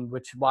done, and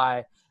which is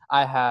why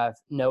I have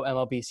no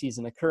MLB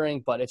season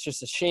occurring. But it's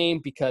just a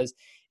shame, because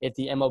if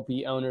the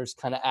MLB owners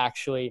kind of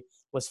actually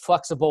was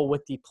flexible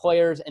with the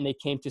players and they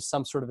came to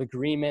some sort of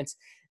agreement,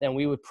 then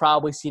we would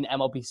probably see an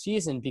MLB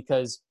season,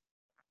 because,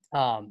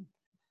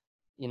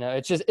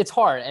 it's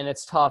hard and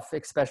it's tough,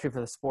 especially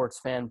for the sports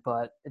fan,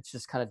 but it's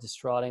just kind of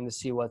distraughting to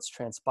see what's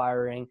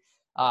transpiring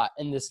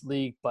in this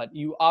league. But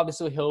you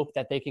obviously hope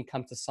that they can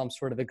come to some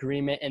sort of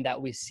agreement and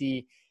that we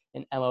see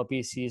an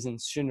MLB season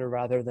sooner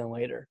rather than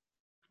later.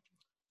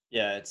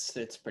 Yeah,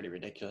 it's pretty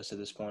ridiculous at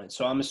this point.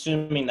 So I'm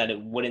assuming that it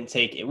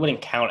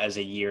wouldn't count as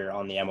a year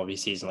on the MLB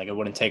season. Like, it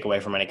wouldn't take away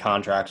from any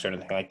contracts or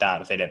anything like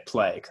that if they didn't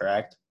play,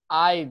 correct?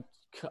 I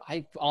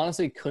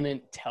honestly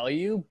couldn't tell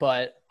you,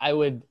 but I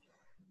don't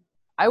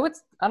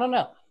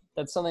know.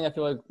 That's something I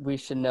feel like we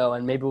should know,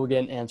 and maybe we'll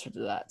get an answer to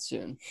that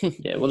soon.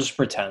 Yeah, we'll just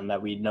pretend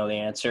that we know the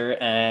answer,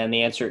 and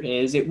the answer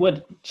is it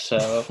would.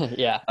 So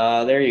yeah,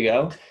 there you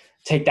go.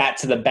 Take that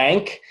to the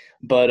bank.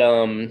 But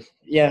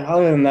yeah,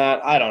 other than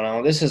that, I don't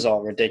know. This is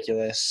all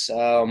ridiculous.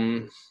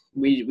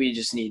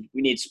 We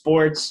need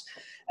sports,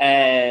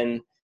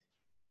 and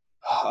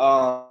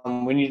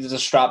we need to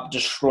just stop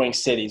destroying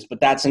cities, but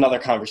that's another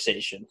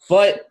conversation.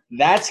 But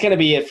that's going to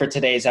be it for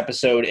today's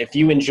episode. If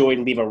you enjoyed,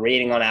 leave a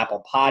rating on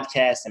Apple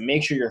Podcasts, and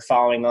make sure you're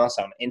following us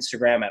on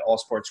Instagram at All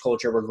Sports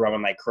Culture. We're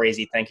growing like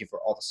crazy. Thank you for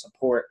all the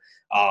support.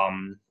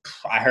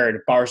 I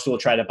heard Barstool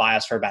tried to buy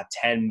us for about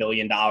 $10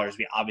 million.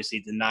 We obviously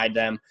denied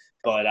them.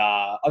 But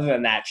other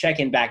than that,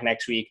 check in back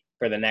next week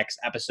for the next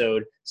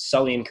episode.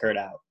 Sully and Kurt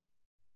out.